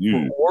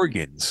 For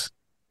organs,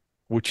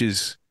 which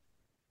is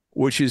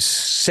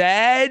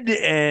sad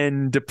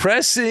and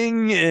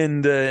depressing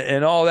and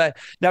all that.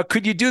 Now,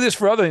 could you do this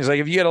for other things? Like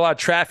if you get a lot of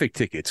traffic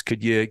tickets,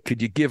 could you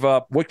give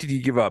up? What could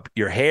you give up?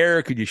 Your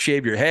hair? Could you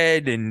shave your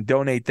head and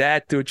donate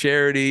that to a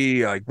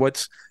charity? Like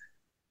what's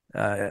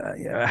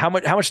how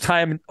much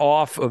time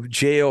off of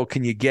jail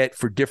can you get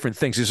for different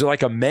things? Is there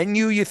like a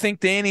menu you think,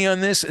 Danny, on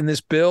this in this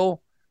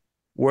bill,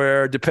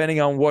 where depending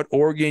on what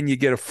organ you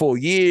get a full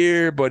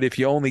year, but if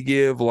you only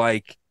give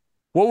like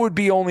what would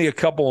be only a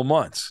couple of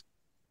months?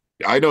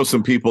 I know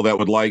some people that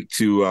would like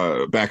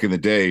to, back in the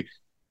day,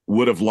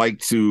 would have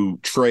liked to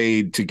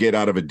trade to get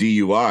out of a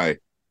DUI.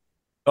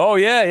 Oh,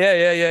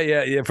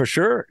 yeah, for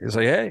sure. It's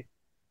like, hey,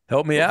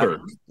 help me out.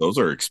 Those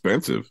are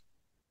expensive.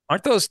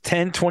 Aren't those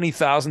 $10,000,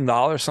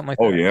 $20,000, something like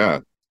that? Oh,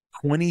 yeah.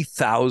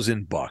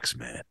 $20,000,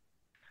 man.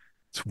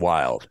 It's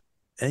wild.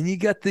 And you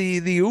got the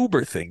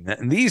Uber thing.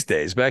 And these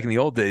days, back in the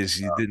old days,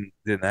 you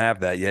didn't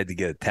have that. You had to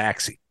get a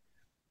taxi,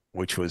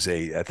 which was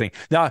a thing.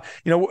 Now,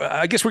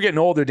 I guess we're getting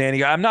older,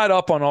 Danny. I'm not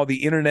up on all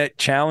the internet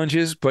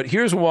challenges, but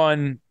here's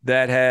one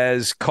that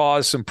has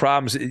caused some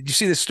problems. Did you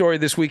see this story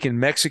this week in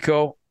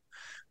Mexico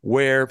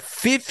where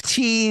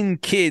 15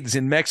 kids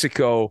in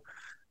Mexico,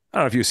 I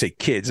don't know if you would say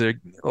kids, they're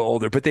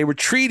older, but they were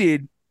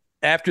treated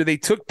after they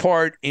took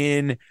part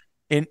in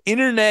an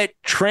internet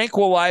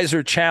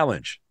tranquilizer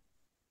challenge.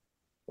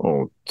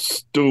 Oh,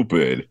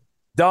 stupid.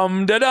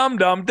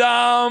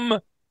 Dum-da-dum-dum-dum.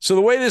 So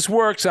the way this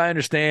works, I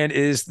understand,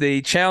 is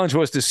the challenge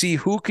was to see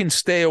who can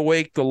stay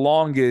awake the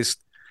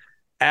longest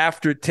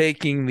after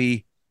taking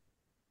the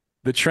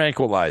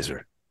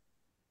tranquilizer.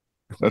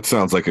 That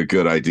sounds like a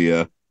good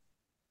idea.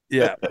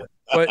 Yeah,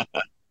 but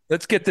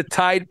let's get the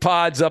Tide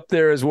Pods up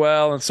there as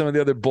well and some of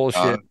the other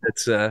bullshit.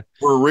 For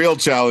a real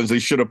challenge, they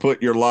should have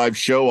put your live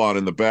show on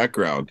in the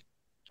background.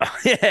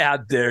 Yeah, how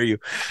dare you.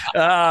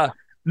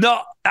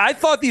 No, I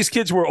thought these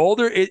kids were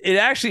older. It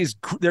actually is.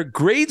 They're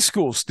grade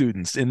school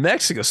students in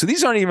Mexico. So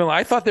these aren't even,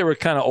 I thought they were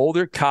kind of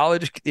older,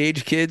 college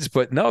age kids,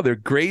 but no, they're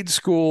grade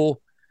school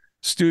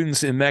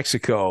students in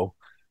Mexico.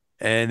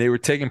 And they were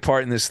taking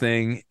part in this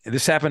thing.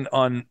 This happened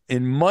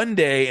in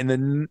Monday in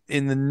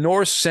the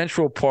north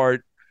central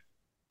part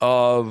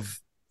of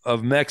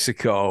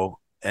Mexico.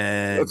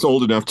 And that's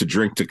old enough to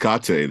drink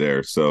Tecate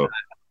there. So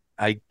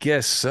I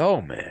guess so,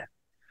 man.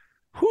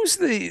 Who's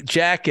the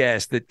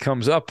jackass that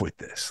comes up with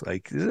this?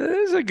 Like,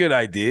 this is a good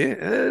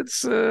idea.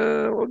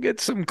 We'll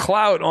get some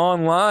clout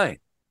online.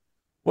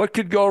 What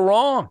could go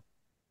wrong?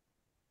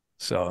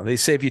 So they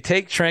say if you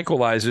take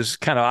tranquilizers,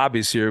 kind of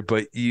obvious here,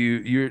 but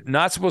you're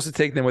not supposed to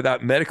take them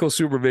without medical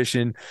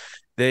supervision.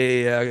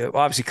 They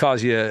obviously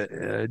cause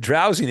you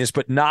drowsiness,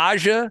 but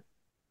nausea,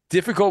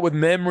 difficult with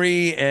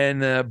memory,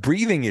 and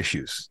breathing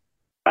issues.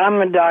 I'm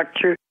a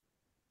doctor.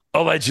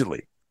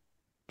 Allegedly.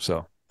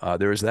 So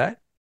there is that.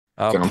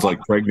 Sounds like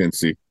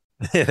pregnancy.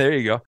 Yeah, there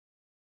you go.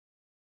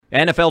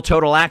 NFL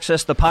Total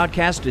Access, the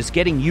podcast, is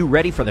getting you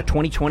ready for the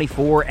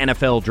 2024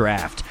 NFL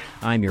Draft.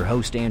 I'm your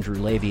host, Andrew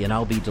Levy, and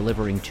I'll be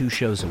delivering 2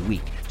 shows a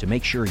week to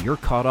make sure you're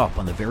caught up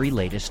on the very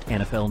latest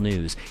NFL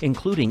news,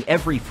 including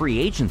every free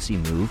agency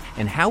move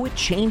and how it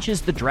changes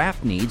the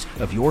draft needs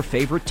of your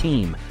favorite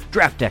team.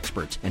 Draft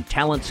experts and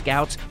talent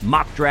scouts,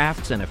 mock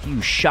drafts, and a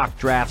few shock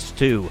drafts,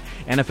 too.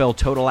 NFL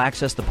Total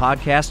Access, the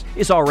podcast,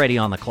 is already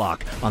on the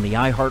clock on the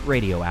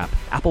iHeartRadio app,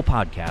 Apple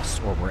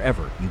Podcasts, or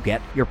wherever you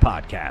get your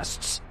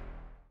podcasts.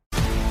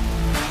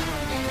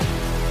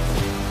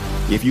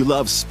 If you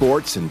love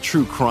sports and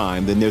true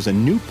crime, then there's a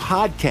new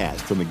podcast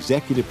from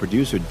executive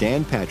producer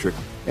Dan Patrick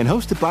and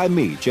hosted by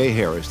me, Jay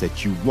Harris,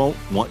 that you won't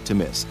want to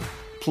miss.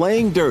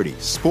 Playing Dirty: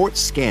 Sports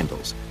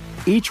Scandals.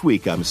 Each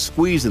week, I'm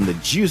squeezing the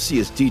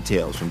juiciest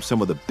details from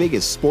some of the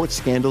biggest sports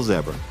scandals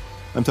ever.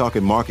 I'm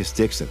talking Marcus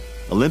Dixon,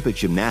 Olympic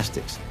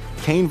gymnastics,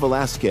 Cain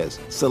Velasquez,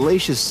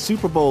 salacious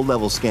Super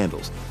Bowl-level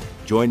scandals.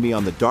 Join me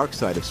on the dark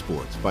side of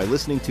sports by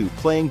listening to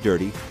Playing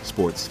Dirty: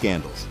 Sports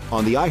Scandals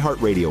on the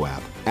iHeartRadio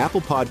app,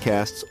 Apple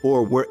Podcasts,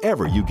 or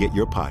wherever you get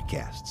your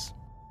podcasts.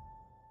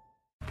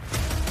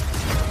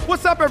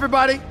 What's up,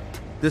 everybody?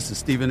 This is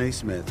Stephen A.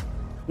 Smith.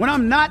 When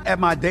I'm not at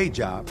my day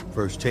job,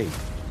 First Take,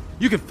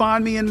 you can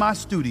find me in my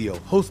studio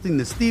hosting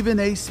the Stephen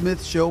A.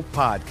 Smith Show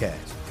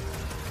podcast.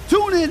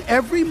 Tune in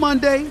every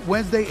Monday,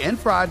 Wednesday, and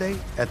Friday,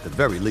 at the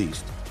very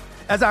least,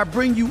 as I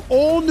bring you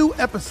all new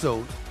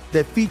episodes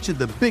that feature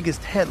the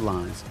biggest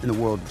headlines in the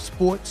world of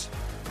sports,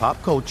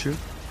 pop culture,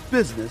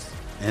 business,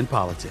 and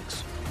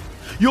politics.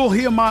 You'll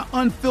hear my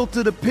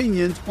unfiltered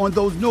opinions on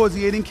those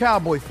nauseating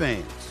Cowboy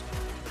fans,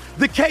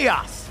 the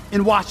chaos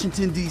in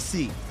Washington,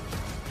 D.C.,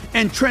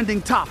 and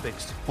trending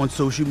topics on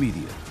social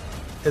media,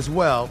 as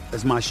well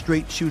as my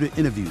straight shooter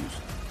interviews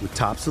with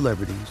top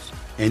celebrities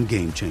and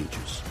game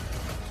changers.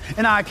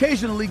 And I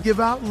occasionally give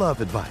out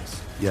love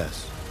advice.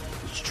 Yes,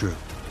 it's true.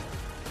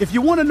 If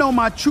you want to know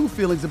my true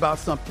feelings about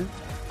something,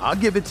 I'll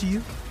give it to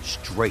you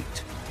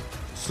straight.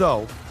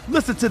 So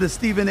listen to the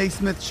Stephen A.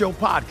 Smith Show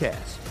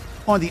podcast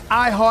on the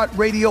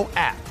iHeartRadio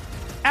app,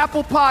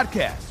 Apple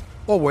Podcasts,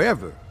 or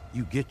wherever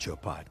you get your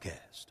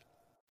podcast.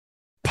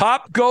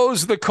 Pop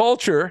goes the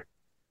culture.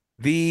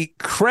 The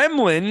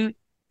Kremlin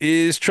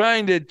is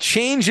trying to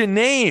change a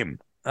name.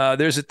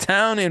 There's a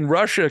town in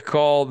Russia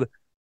called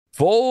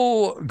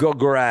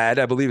Volgograd,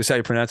 I believe is how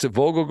you pronounce it,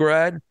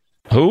 Volgograd.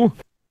 Who?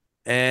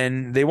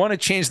 And they want to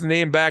change the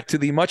name back to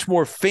the much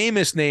more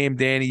famous name,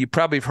 Danny, you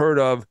probably have heard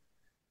of,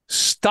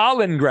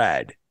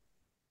 Stalingrad.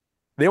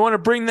 They want to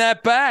bring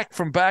that back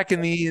from back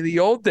in the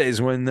old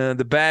days when the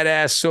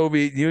badass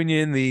Soviet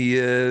Union,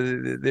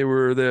 they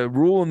were the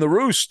rule and the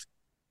roost.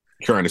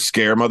 Trying to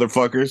scare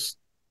motherfuckers?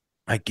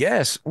 I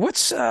guess.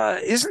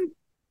 Isn't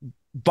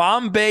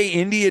Bombay,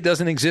 India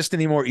doesn't exist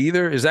anymore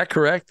either? Is that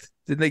correct?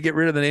 Didn't they get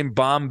rid of the name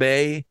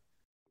Bombay?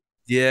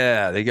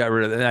 Yeah, they got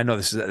rid of it. I know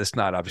that's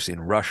not obviously in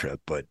Russia,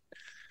 but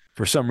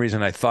for some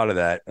reason I thought of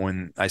that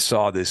when I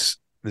saw this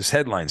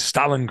headline,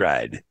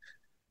 Stalingrad.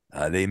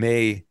 They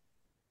may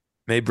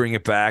bring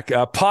it back.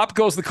 Pop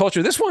goes the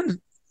culture. This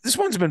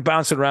one's been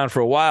bouncing around for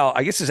a while.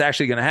 I guess it's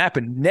actually going to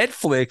happen.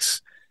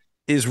 Netflix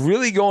is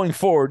really going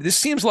forward. This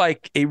seems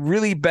like a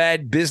really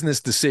bad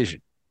business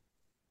decision,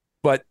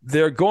 but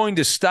they're going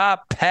to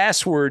stop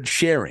password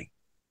sharing.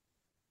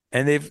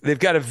 And they've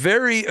got a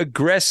very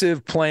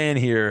aggressive plan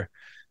here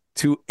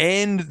to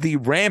end the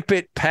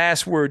rampant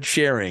password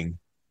sharing.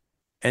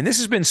 And this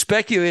has been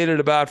speculated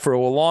about for a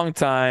long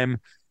time,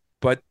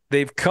 but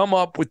they've come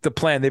up with the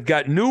plan. They've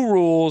got new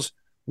rules.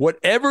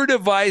 Whatever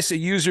device a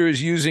user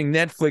is using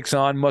Netflix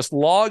on must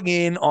log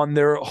in on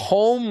their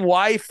home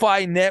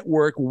Wi-Fi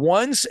network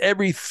once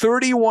every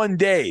 31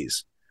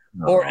 days,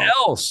 or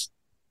else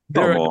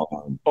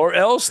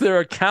their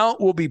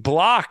account will be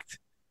blocked.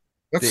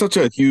 That's such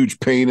a huge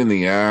pain in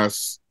the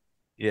ass.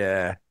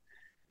 Yeah.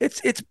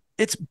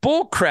 It's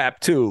bull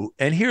crap too,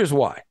 and here's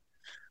why.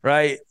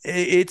 right?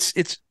 It's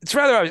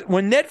rather obvious.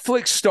 When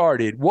Netflix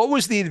started, what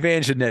was the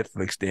advantage of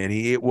Netflix,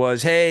 Danny? It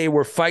was, hey,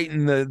 we're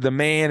fighting the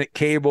man at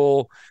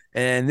cable,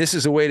 and this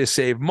is a way to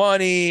save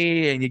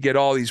money, and you get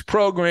all these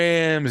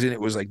programs, and it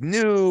was like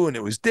new and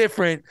it was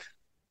different.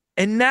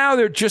 And now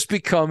they're just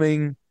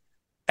becoming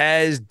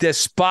as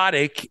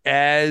despotic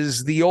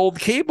as the old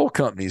cable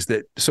companies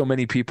that some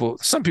people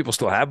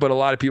still have, but a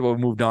lot of people have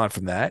moved on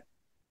from that.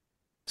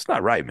 It's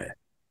not right, man.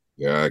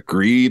 Yeah,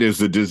 greed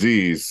is a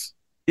disease.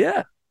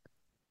 Yeah.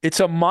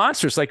 It's a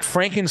monster. It's like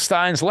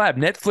Frankenstein's lab.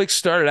 Netflix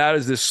started out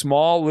as this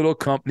small little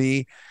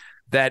company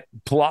that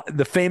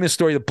the famous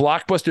story, the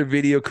Blockbuster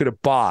Video could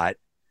have bought,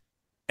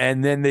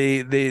 and then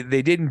they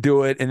didn't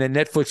do it, and then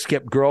Netflix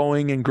kept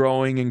growing and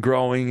growing and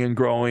growing and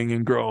growing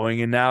and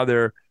growing, and now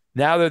they're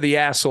the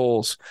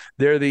assholes.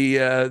 They're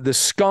the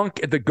skunk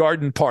at the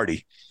garden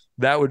party.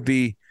 That would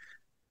be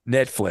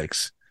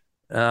Netflix.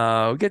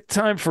 We get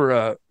time for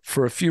a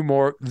few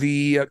more.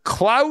 The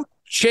clout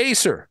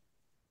chaser.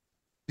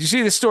 You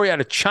see this story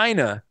out of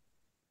China.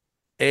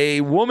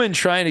 A woman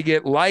trying to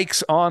get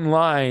likes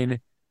online.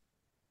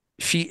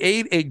 She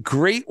ate a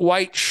great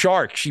white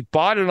shark. She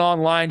bought it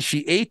online.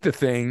 She ate the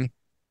thing,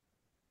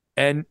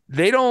 and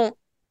they don't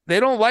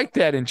like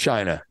that in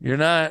China. You're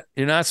not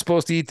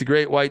supposed to eat the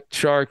great white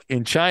shark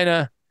in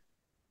China.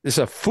 This is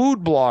a food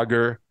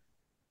blogger,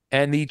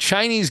 and the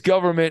Chinese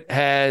government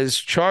has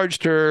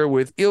charged her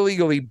with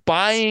illegally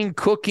buying,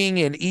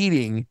 cooking, and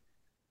eating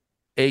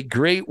a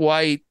great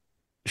white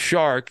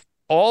shark.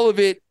 All of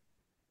it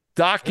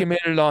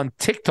documented on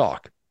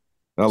TikTok.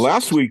 Now,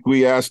 last week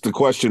we asked the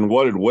question,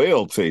 what did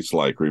whale taste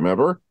like,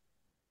 remember?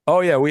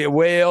 Oh, yeah,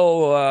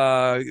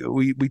 whale.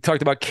 We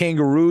talked about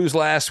kangaroos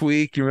last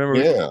week. You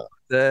remember? Yeah.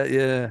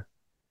 Yeah.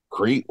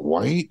 Great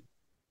white?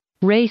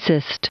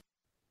 Racist.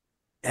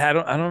 I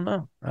don't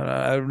know.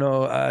 I don't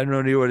know. I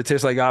don't know what it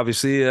tastes like,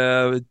 obviously.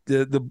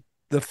 The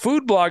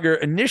food blogger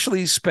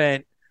initially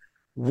spent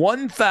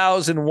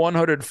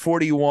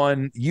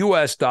 $1,141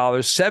 US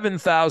dollars,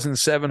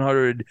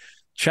 7,700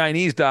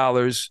 Chinese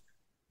dollars.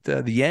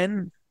 The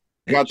yen?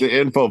 Got the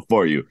info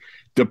for you.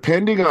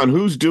 Depending on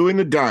who's doing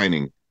the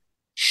dining,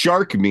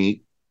 shark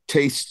meat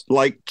tastes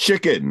like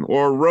chicken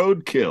or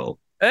roadkill.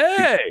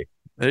 Hey,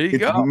 there you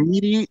go. It's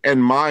meaty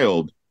and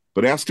mild,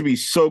 but has to be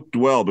soaked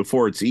well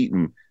before it's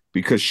eaten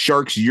because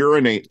sharks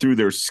urinate through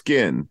their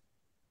skin.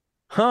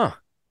 Huh.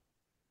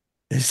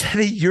 Is that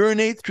they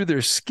urinate through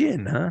their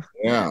skin, huh?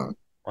 Yeah.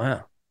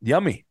 Wow.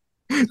 Yummy.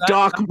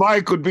 Doc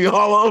Mike would be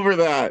all over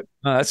that.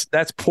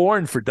 That's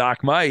porn for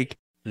Doc Mike.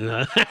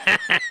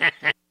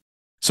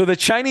 So the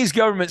Chinese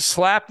government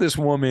slapped this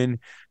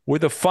woman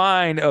with a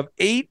fine of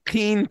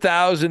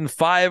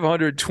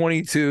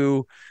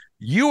 $18,522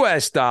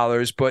 US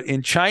dollars, but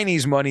in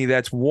Chinese money,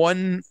 that's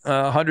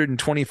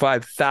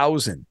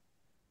 $125,000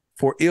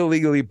 for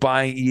illegally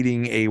buying,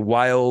 eating a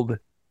wild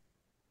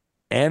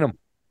animal.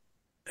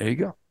 There you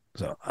go.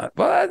 So,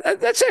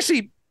 that's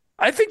actually,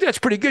 I think that's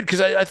pretty good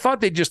because I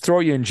thought they'd just throw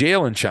you in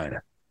jail in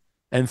China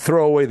and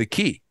throw away the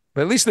key.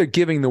 But at least they're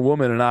giving the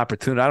woman an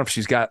opportunity. I don't know if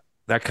she's got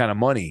that kind of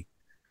money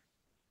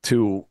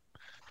to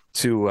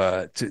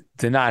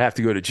not have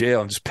to go to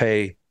jail and just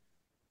pay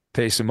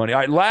some money. All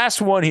right,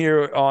 last one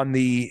here on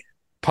the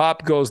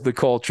Pop Goes the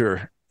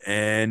Culture,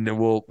 and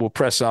we'll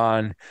press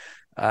on.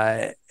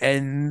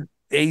 And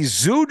a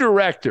zoo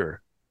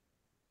director,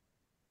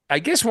 I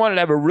guess, wanted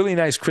to have a really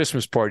nice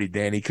Christmas party,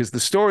 Danny, because the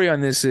story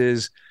on this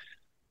is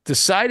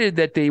decided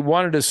that they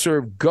wanted to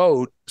serve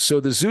goat,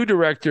 so the zoo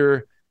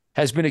director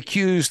has been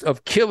accused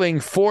of killing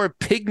 4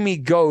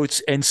 pygmy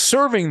goats and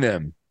serving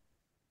them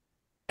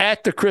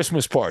at the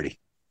Christmas party.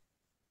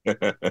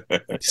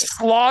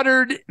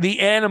 Slaughtered the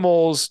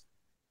animals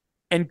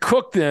and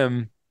cooked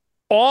them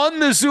on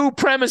the zoo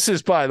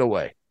premises, by the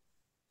way,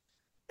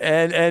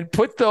 and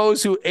put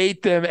those who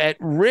ate them at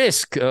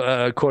risk,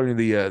 according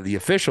to the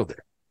official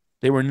there.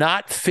 They were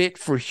not fit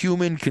for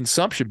human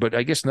consumption, but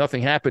I guess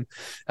nothing happened.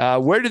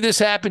 Where did this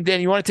happen,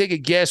 Dan? You want to take a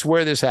guess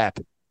where this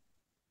happened?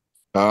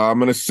 I'm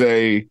going to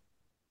say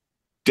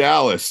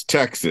Dallas,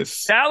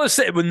 Texas. Dallas,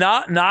 but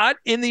not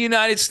in the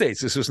United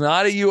States. This was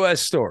not a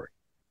U.S. story.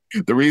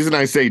 The reason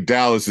I say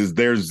Dallas is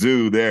their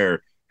zoo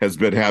there has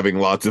been having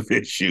lots of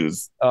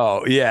issues.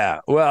 Oh,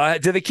 yeah. Well,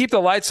 do they keep the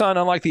lights on,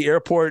 unlike the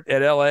airport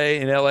at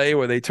in L.A.,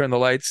 where they turn the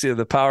lights,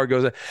 the power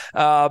goes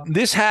on?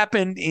 This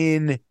happened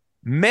in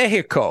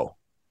Mexico.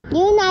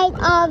 You like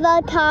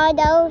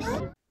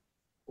avocados?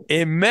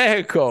 In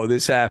Mexico,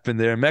 this happened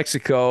there. In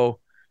Mexico,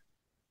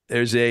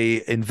 there's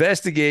a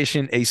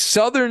investigation. A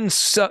southern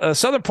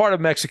part of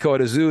Mexico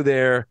at a zoo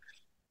there,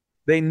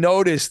 they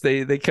noticed,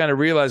 they kind of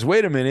realized,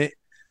 wait a minute,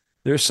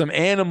 there's some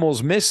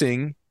animals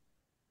missing,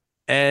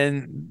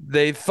 and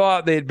they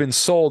thought they had been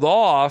sold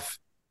off.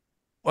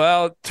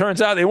 Well, it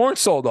turns out they weren't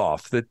sold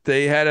off, that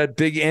they had a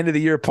big end of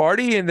the year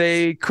party, and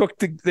they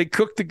cooked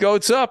the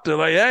goats up. They're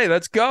like, hey,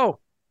 let's go.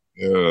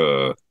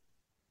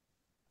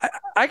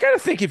 I got to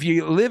think, if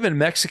you live in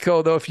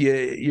Mexico, though, if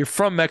you're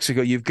from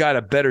Mexico, you've got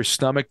a better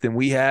stomach than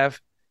we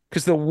have,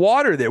 because the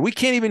water there, we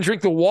can't even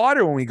drink the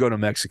water when we go to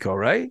Mexico,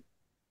 right?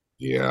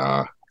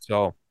 Yeah.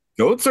 So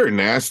Goats are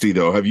nasty,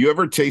 though. Have you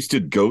ever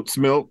tasted goat's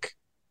milk?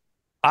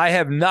 I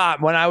have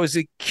not. When I was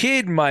a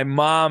kid, my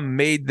mom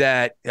made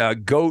that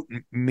goat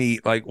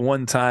meat like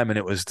one time, and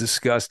it was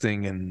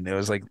disgusting. And it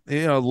was like,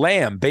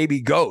 lamb,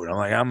 baby goat. I'm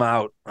like, I'm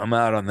out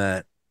on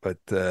that. But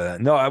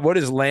no, what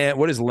does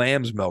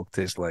lamb's milk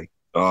taste like?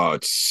 Oh,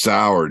 it's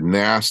sour,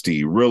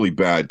 nasty, really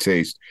bad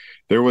taste.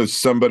 There was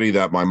somebody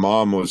that my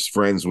mom was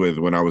friends with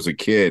when I was a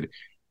kid,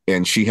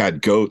 and she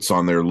had goats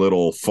on their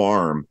little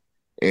farm,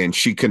 and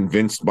she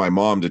convinced my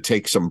mom to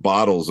take some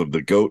bottles of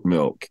the goat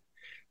milk.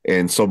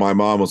 And so my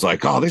mom was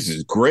like, oh, this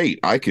is great.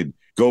 I could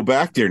go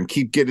back there and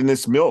keep getting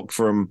this milk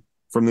from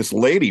this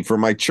lady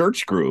from my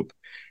church group.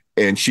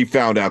 And she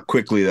found out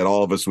quickly that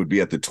all of us would be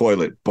at the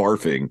toilet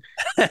barfing.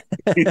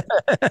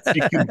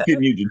 She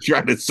continued to try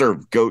to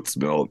serve goat's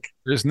milk.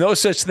 There's no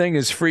such thing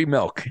as free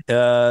milk.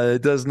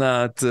 It does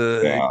not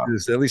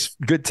exist, at least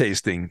good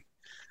tasting.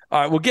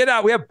 All right, we'll get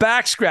out. We have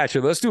Back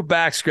Scratcher. Let's do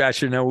Back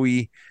Scratcher. Now,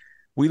 we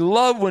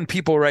love when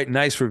people write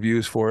nice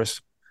reviews for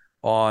us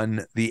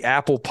on the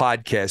Apple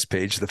Podcast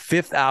page, the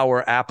 5th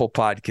Hour Apple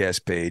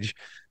Podcast page.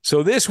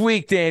 So this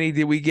week, Danny,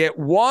 did we get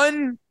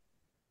 1,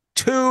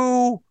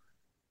 2,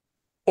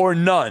 or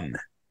none?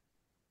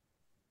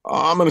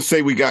 I'm going to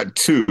say we got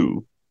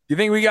 2. You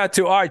think we got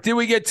 2? All right, did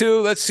we get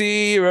 2? Let's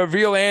see.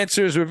 Reveal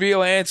answers.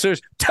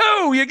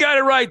 2! You got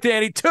it right,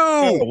 Danny. 2!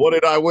 Oh, what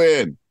did I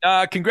win?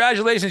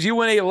 Congratulations. You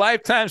win a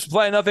lifetime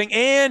supply of nothing,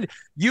 and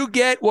you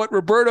get what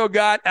Roberto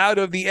got out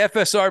of the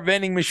FSR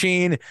vending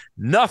machine,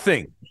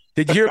 nothing.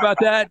 Did you hear about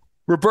that?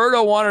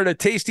 Roberto wanted a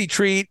tasty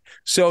treat,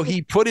 so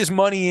he put his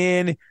money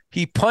in.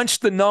 He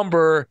punched the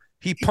number.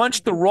 He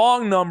punched the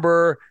wrong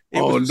number.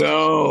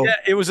 No. Yeah,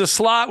 it was a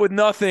slot with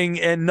nothing,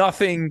 and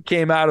nothing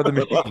came out of the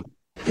machine.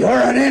 You're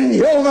an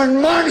inhuman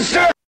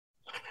monster!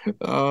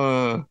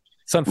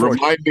 It's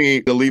unfortunate. Remind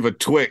me to leave a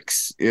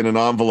Twix in an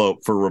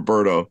envelope for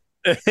Roberto.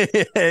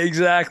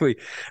 Exactly.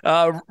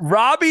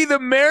 Robbie the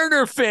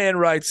Mariner fan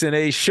writes in,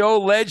 a show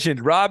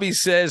legend. Robbie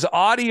says,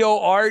 audio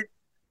art,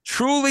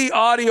 truly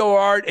audio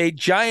art, a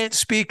giant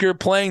speaker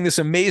playing this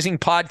amazing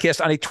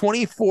podcast on a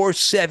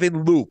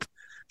 24/7 loop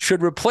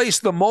should replace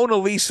the Mona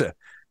Lisa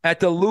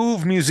at the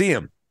Louvre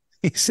Museum.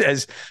 He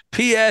says,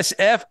 P.S.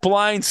 F.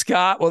 Blind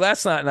Scott. Well,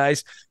 that's not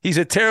nice. He's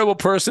a terrible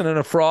person and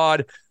a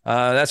fraud.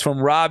 That's from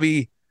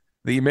Robbie,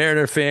 the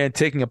Mariner fan,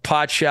 taking a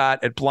pot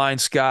shot at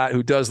Blind Scott,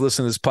 who does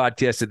listen to this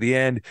podcast at the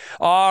end.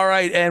 All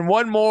right, and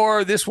one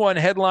more. This one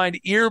headlined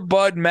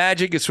Earbud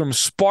Magic. It's from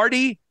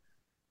Sparty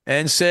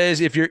and says,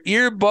 if your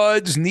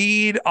earbuds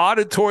need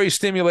auditory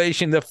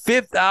stimulation, the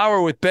 5th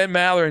Hour with Ben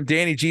Maller and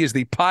Danny G is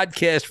the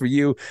podcast for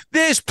you.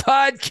 This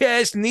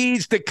podcast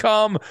needs to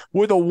come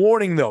with a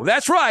warning, though.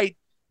 That's right.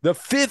 The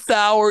 5th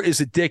Hour is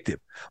addictive.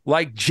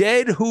 Like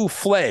Jed Who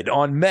Fled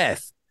on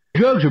meth.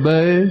 Drugs are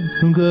bad,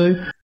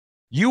 okay?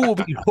 You will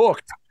be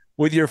hooked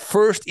with your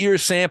first ear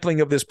sampling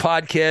of this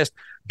podcast,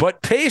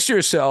 but pace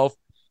yourself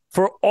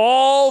for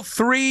all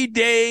 3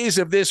 days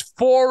of this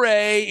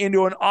foray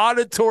into an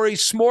auditory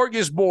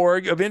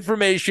smorgasbord of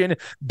information,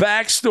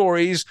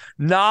 backstories,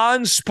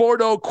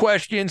 non-sporto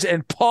questions,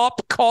 and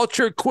pop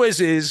culture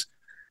quizzes.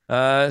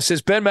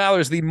 Says Ben Maller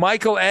is the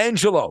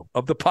Michelangelo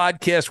of the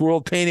podcast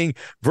world, painting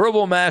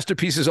verbal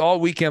masterpieces all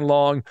weekend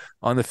long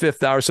on the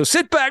 5th Hour. So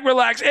sit back,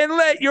 relax, and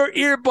let your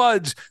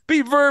earbuds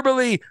be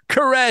verbally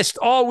caressed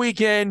all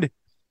weekend.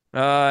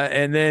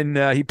 And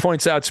then he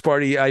points out,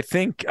 Sparty, I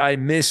think I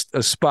missed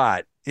a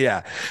spot.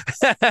 Yeah.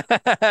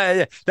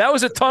 That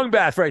was a tongue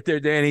bath right there,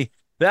 Danny.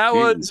 That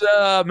was,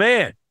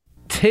 man,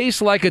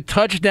 tastes like a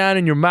touchdown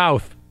in your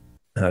mouth.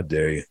 How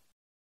dare you?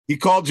 He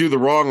called you the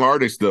wrong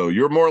artist, though.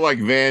 You're more like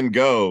Van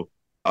Gogh,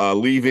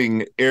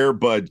 leaving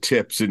earbud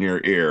tips in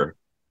your ear.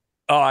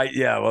 Oh,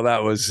 yeah. Well,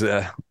 that was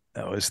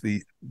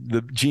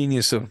the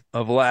genius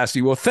of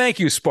Lassie. Well, thank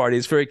you, Sparty.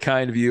 It's very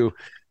kind of you.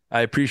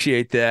 I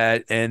appreciate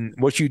that. And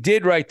what you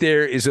did right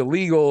there is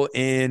illegal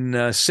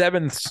in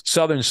 7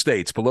 southern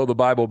states below the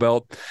Bible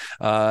Belt.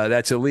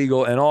 That's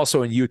illegal, and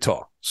also in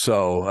Utah.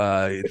 So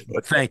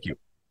but thank you.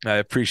 I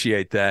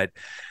appreciate that.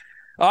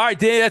 All right,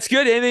 Danny, that's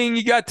good. Anything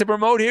you got to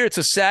promote here? It's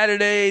a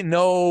Saturday,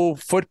 no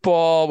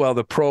football. Well,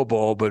 the Pro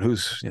Bowl, but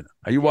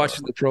are you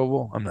watching the Pro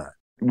Bowl? I'm not.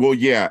 Well,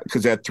 yeah,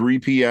 because at 3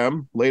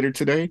 p.m. later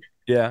today,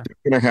 they're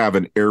going to have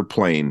an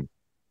airplane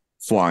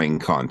flying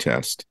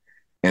contest.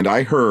 And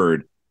I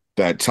heard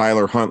that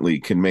Tyler Huntley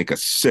can make a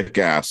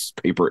sick-ass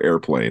paper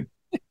airplane.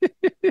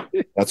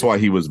 That's why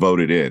he was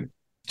voted in.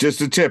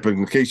 Just a tip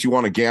in case you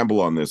want to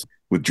gamble on this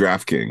with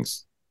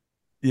DraftKings.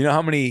 You know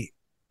how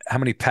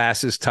many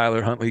passes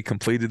Tyler Huntley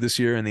completed this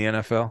year in the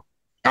NFL?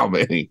 How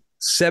many?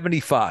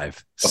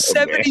 75.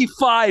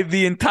 75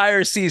 the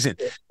entire season.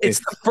 It's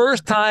the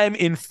first time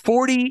in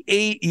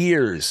 48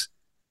 years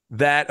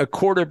that a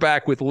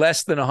quarterback with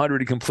less than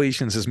 100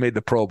 completions has made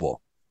the Pro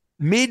Bowl.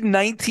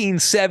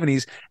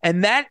 Mid-1970s,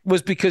 and that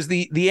was because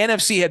the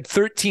NFC had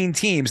 13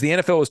 teams. The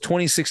NFL was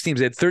 26 teams.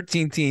 They had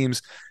 13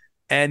 teams,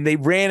 and they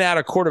ran out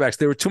of quarterbacks.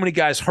 There were too many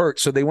guys hurt,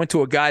 so they went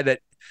to a guy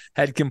that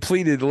had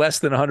completed less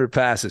than 100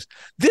 passes.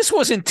 This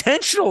was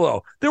intentional,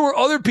 though. There were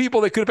other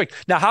people that could have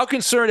picked. Now, how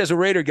concerned as a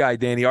Raider guy,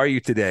 Danny, are you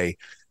today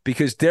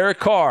because Derek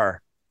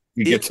Carr,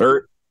 he gets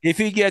hurt. If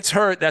he gets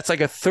hurt, that's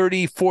like a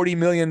 $30-40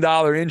 million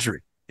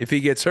injury if he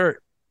gets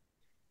hurt.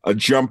 A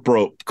jump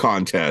rope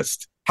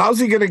contest. How's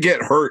he going to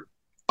get hurt?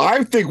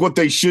 I think what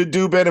they should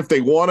do, Ben, if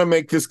they want to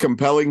make this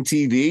compelling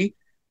TV,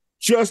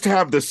 just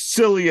have the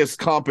silliest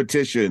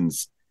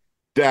competitions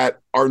that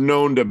are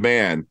known to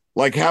man.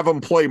 Like have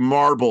them play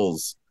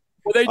marbles.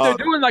 Well, they're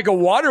doing like a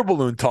water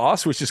balloon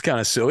toss, which is kind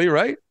of silly,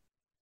 right?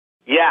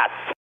 Yes.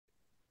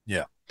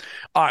 Yeah.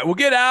 All right, we'll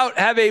get out.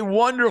 Have a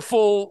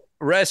wonderful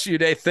rest of your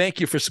day. Thank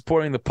you for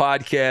supporting the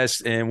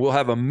podcast, and we'll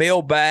have a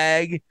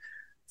mailbag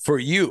for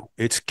you.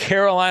 It's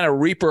Carolina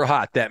Reaper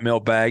hot, that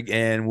mailbag,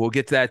 and we'll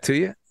get that to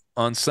you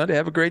on Sunday.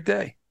 Have a great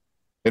day.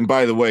 And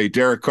by the way,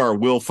 Derek Carr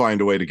will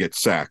find a way to get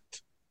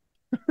sacked.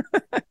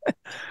 All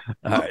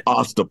right.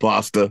 Asta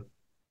pasta.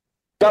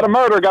 Got a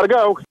murder. Got to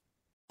go.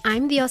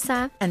 I'm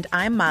Diosa. And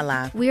I'm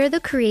Mala. We are the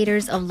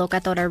creators of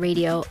Locatora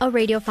Radio, a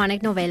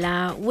radiophonic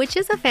novela, which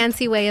is a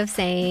fancy way of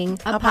saying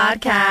a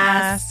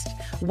podcast.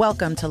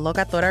 Welcome to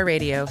Locatora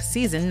Radio,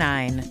 Season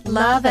 9.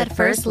 Love at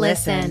first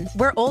listen.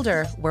 We're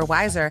older, we're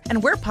wiser,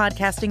 and we're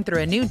podcasting through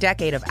a new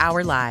decade of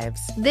our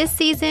lives. This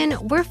season,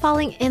 we're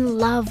falling in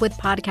love with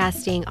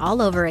podcasting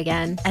all over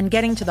again. And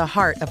getting to the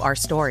heart of our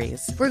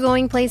stories. We're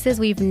going places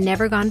we've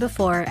never gone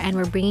before, and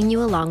we're bringing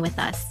you along with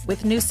us.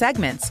 With new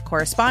segments,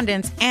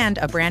 correspondence, and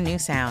a brand new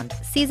sound.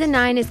 Season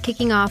 9 is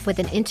kicking off with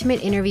an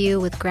intimate interview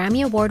with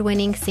Grammy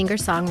Award-winning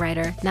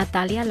singer-songwriter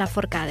Natalia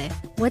Lafourcade.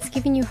 What's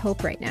giving you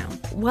hope right now?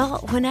 Well,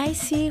 when I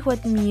see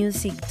what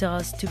music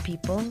does to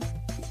people,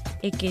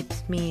 it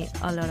gives me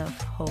a lot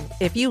of hope.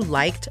 If you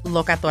liked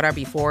Locatora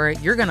before,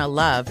 you're going to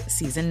love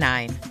Season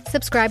 9.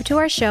 Subscribe to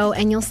our show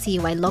and you'll see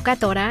why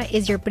Locatora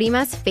is your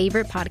prima's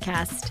favorite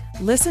podcast.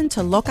 Listen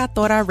to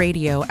Locatora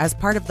Radio as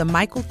part of the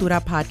My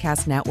Cultura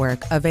Podcast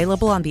Network,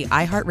 available on the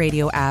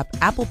iHeartRadio app,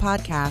 Apple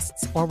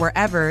Podcasts, or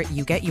wherever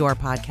you get your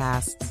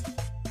podcasts.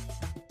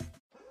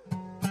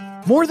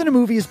 More Than a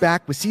Movie is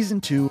back with Season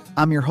 2.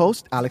 I'm your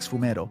host, Alex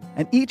Fumero,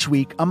 and each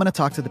week I'm going to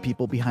talk to the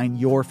people behind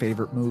your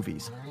favorite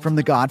movies. From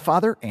The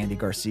Godfather, Andy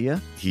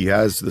Garcia. He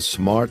has the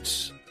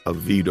smarts of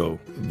Vito,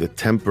 the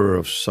temper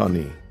of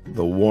Sonny,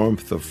 the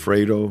warmth of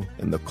Fredo,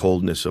 and the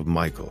coldness of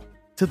Michael.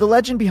 To the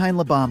legend behind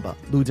La Bamba,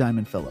 Lou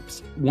Diamond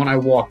Phillips. When I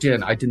walked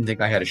in, I didn't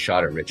think I had a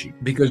shot at Richie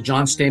because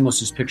John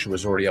Stamos' picture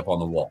was already up on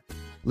the wall.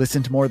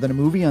 Listen to More Than a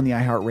Movie on the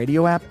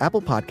iHeartRadio app,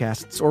 Apple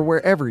Podcasts, or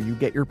wherever you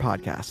get your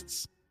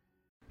podcasts.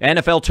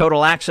 NFL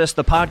Total Access,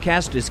 the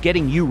podcast, is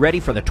getting you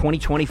ready for the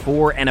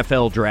 2024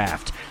 NFL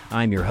Draft.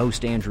 I'm your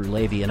host, Andrew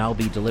Levy, and I'll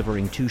be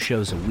delivering 2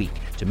 shows a week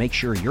to make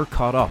sure you're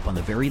caught up on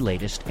the very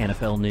latest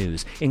NFL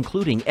news,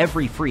 including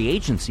every free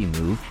agency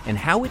move and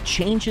how it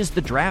changes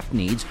the draft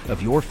needs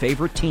of your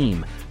favorite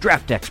team.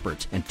 Draft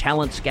experts and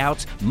talent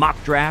scouts,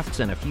 mock drafts,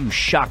 and a few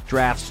shock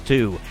drafts,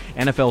 too.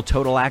 NFL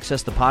Total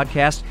Access, the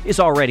podcast, is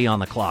already on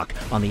the clock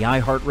on the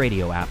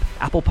iHeartRadio app,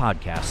 Apple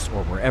Podcasts,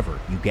 or wherever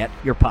you get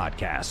your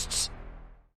podcasts.